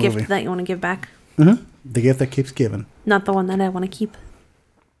that's in that the movie. gift that you want to give back. Mm-hmm. The gift that keeps giving. Not the one that I want to keep.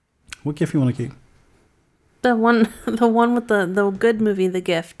 What gift you want to keep? The one with the good movie, The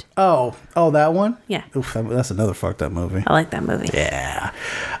Gift. Oh, that one? Yeah. Oof, that's another fucked up movie. I like that movie. Yeah.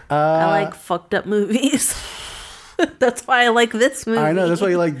 I like fucked up movies. That's why I like this movie. I know. That's why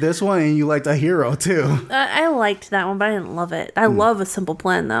you like this one, and you liked A Hero too. I liked that one, but I didn't love it. I love A Simple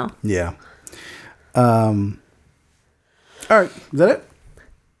Plan though. Yeah. All right. Is that it?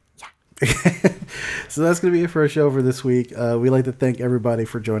 Yeah. So that's going to be it for our show for this week. We'd like to thank everybody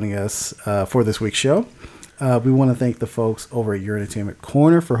for joining us for this week's show. We want to thank the folks over at Your Entertainment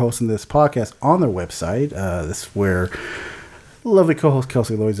Corner for hosting this podcast on their website. This is where lovely co-host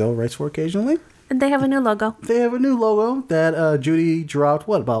Kelsey Loisel writes for occasionally. And they have a new logo. They have a new logo that Judy dropped,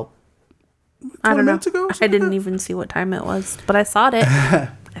 about 20 minutes ago? I didn't even see what time it was, but I saw it. I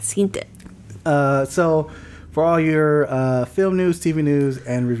seen it. So for all your film news, TV news,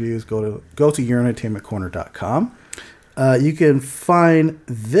 and reviews, go to yourentertainmentcorner.com. You can find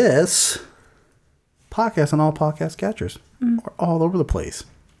this podcast on all podcast catchers. We're all over the place.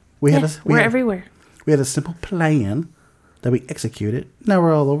 We're everywhere. We had a simple plan that we executed. Now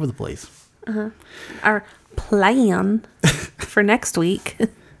we're all over the place. Our plan for next week.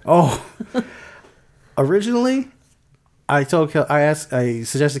 Originally, I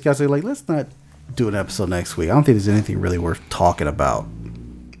suggested Kelsey, let's not do an episode next week. I don't think there's anything really worth talking about.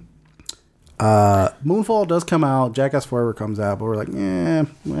 Moonfall does come out. Jackass Forever comes out, but we're like,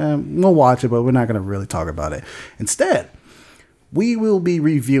 we'll watch it, but we're not going to really talk about it. Instead, we will be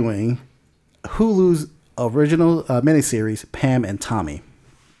reviewing Hulu's original miniseries, Pam and Tommy.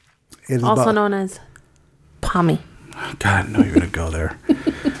 It is also known as Pommy. God, I know you're going to go there.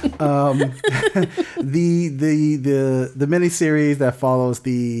 The miniseries that follows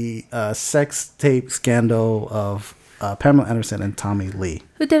the sex tape scandal of Pamela Anderson and Tommy Lee.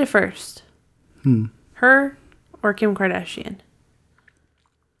 Who did it first? Her or Kim Kardashian?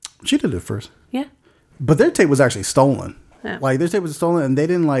 She did it first. Yeah. But their tape was actually stolen. Yeah. Like, their tape was stolen, and they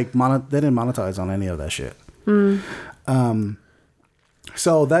didn't monetize on any of that shit.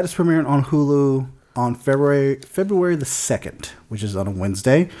 So that is premiering on Hulu on February the 2nd, which is on a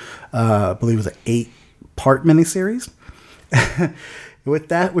Wednesday. I believe it was an 8-part miniseries. With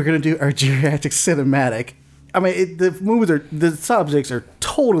that, we're going to do our geriatric cinematic. I mean, the subjects are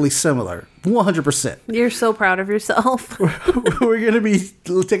totally similar, 100%. You're so proud of yourself. We're going to be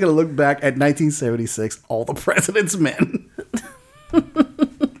taking a look back at 1976, All the President's Men.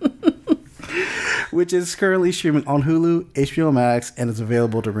 Which is currently streaming on Hulu, HBO Max, and is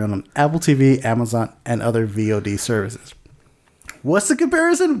available to rent on Apple TV, Amazon, and other VOD services. What's the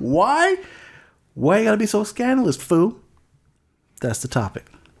comparison? Why? Why you gotta be so scandalous, fool? That's the topic.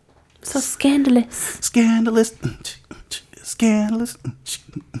 So scandalous. Scandalous. Scandalous.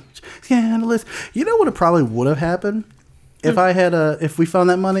 Scandalous. You know what probably would have happened? If we found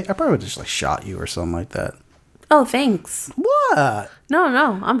that money, I probably would have just shot you or something like that. Oh, thanks. What? No,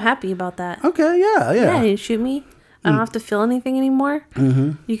 I'm happy about that. Okay, yeah. Yeah, you shoot me. I don't have to feel anything anymore.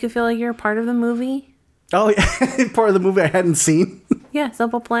 Mm-hmm. You can feel like you're a part of the movie. Oh, yeah. Part of the movie I hadn't seen. Yeah,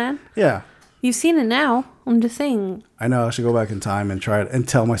 simple plan. Yeah. You've seen it now. I'm just saying. I know. I should go back in time and try it and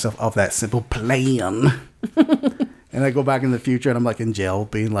tell myself of that simple plan. And I go back in the future and I'm like in jail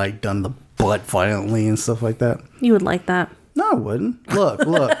being like done the butt violently and stuff like that. You would like that. No, I wouldn't. Look.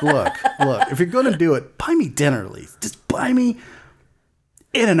 If you're going to do it, buy me dinner at least. Just buy me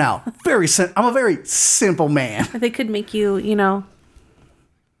In and Out. I'm a very simple man. They could make you,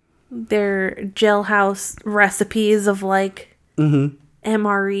 their jailhouse recipes of like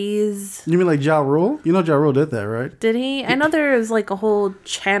MREs. You mean like Ja Rule? You know Ja Rule did that, right? Did he? I know there was like a whole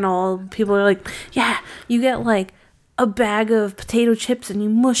channel. People are like, yeah, you get like a bag of potato chips and you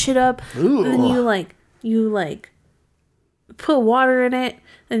mush it up. Ooh. And then you put water in it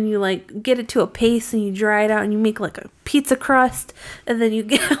and you like get it to a paste and you dry it out and you make like a pizza crust and then you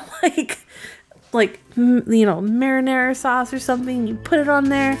get marinara sauce or something, you put it on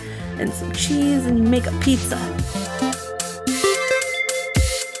there and some cheese and you make a pizza.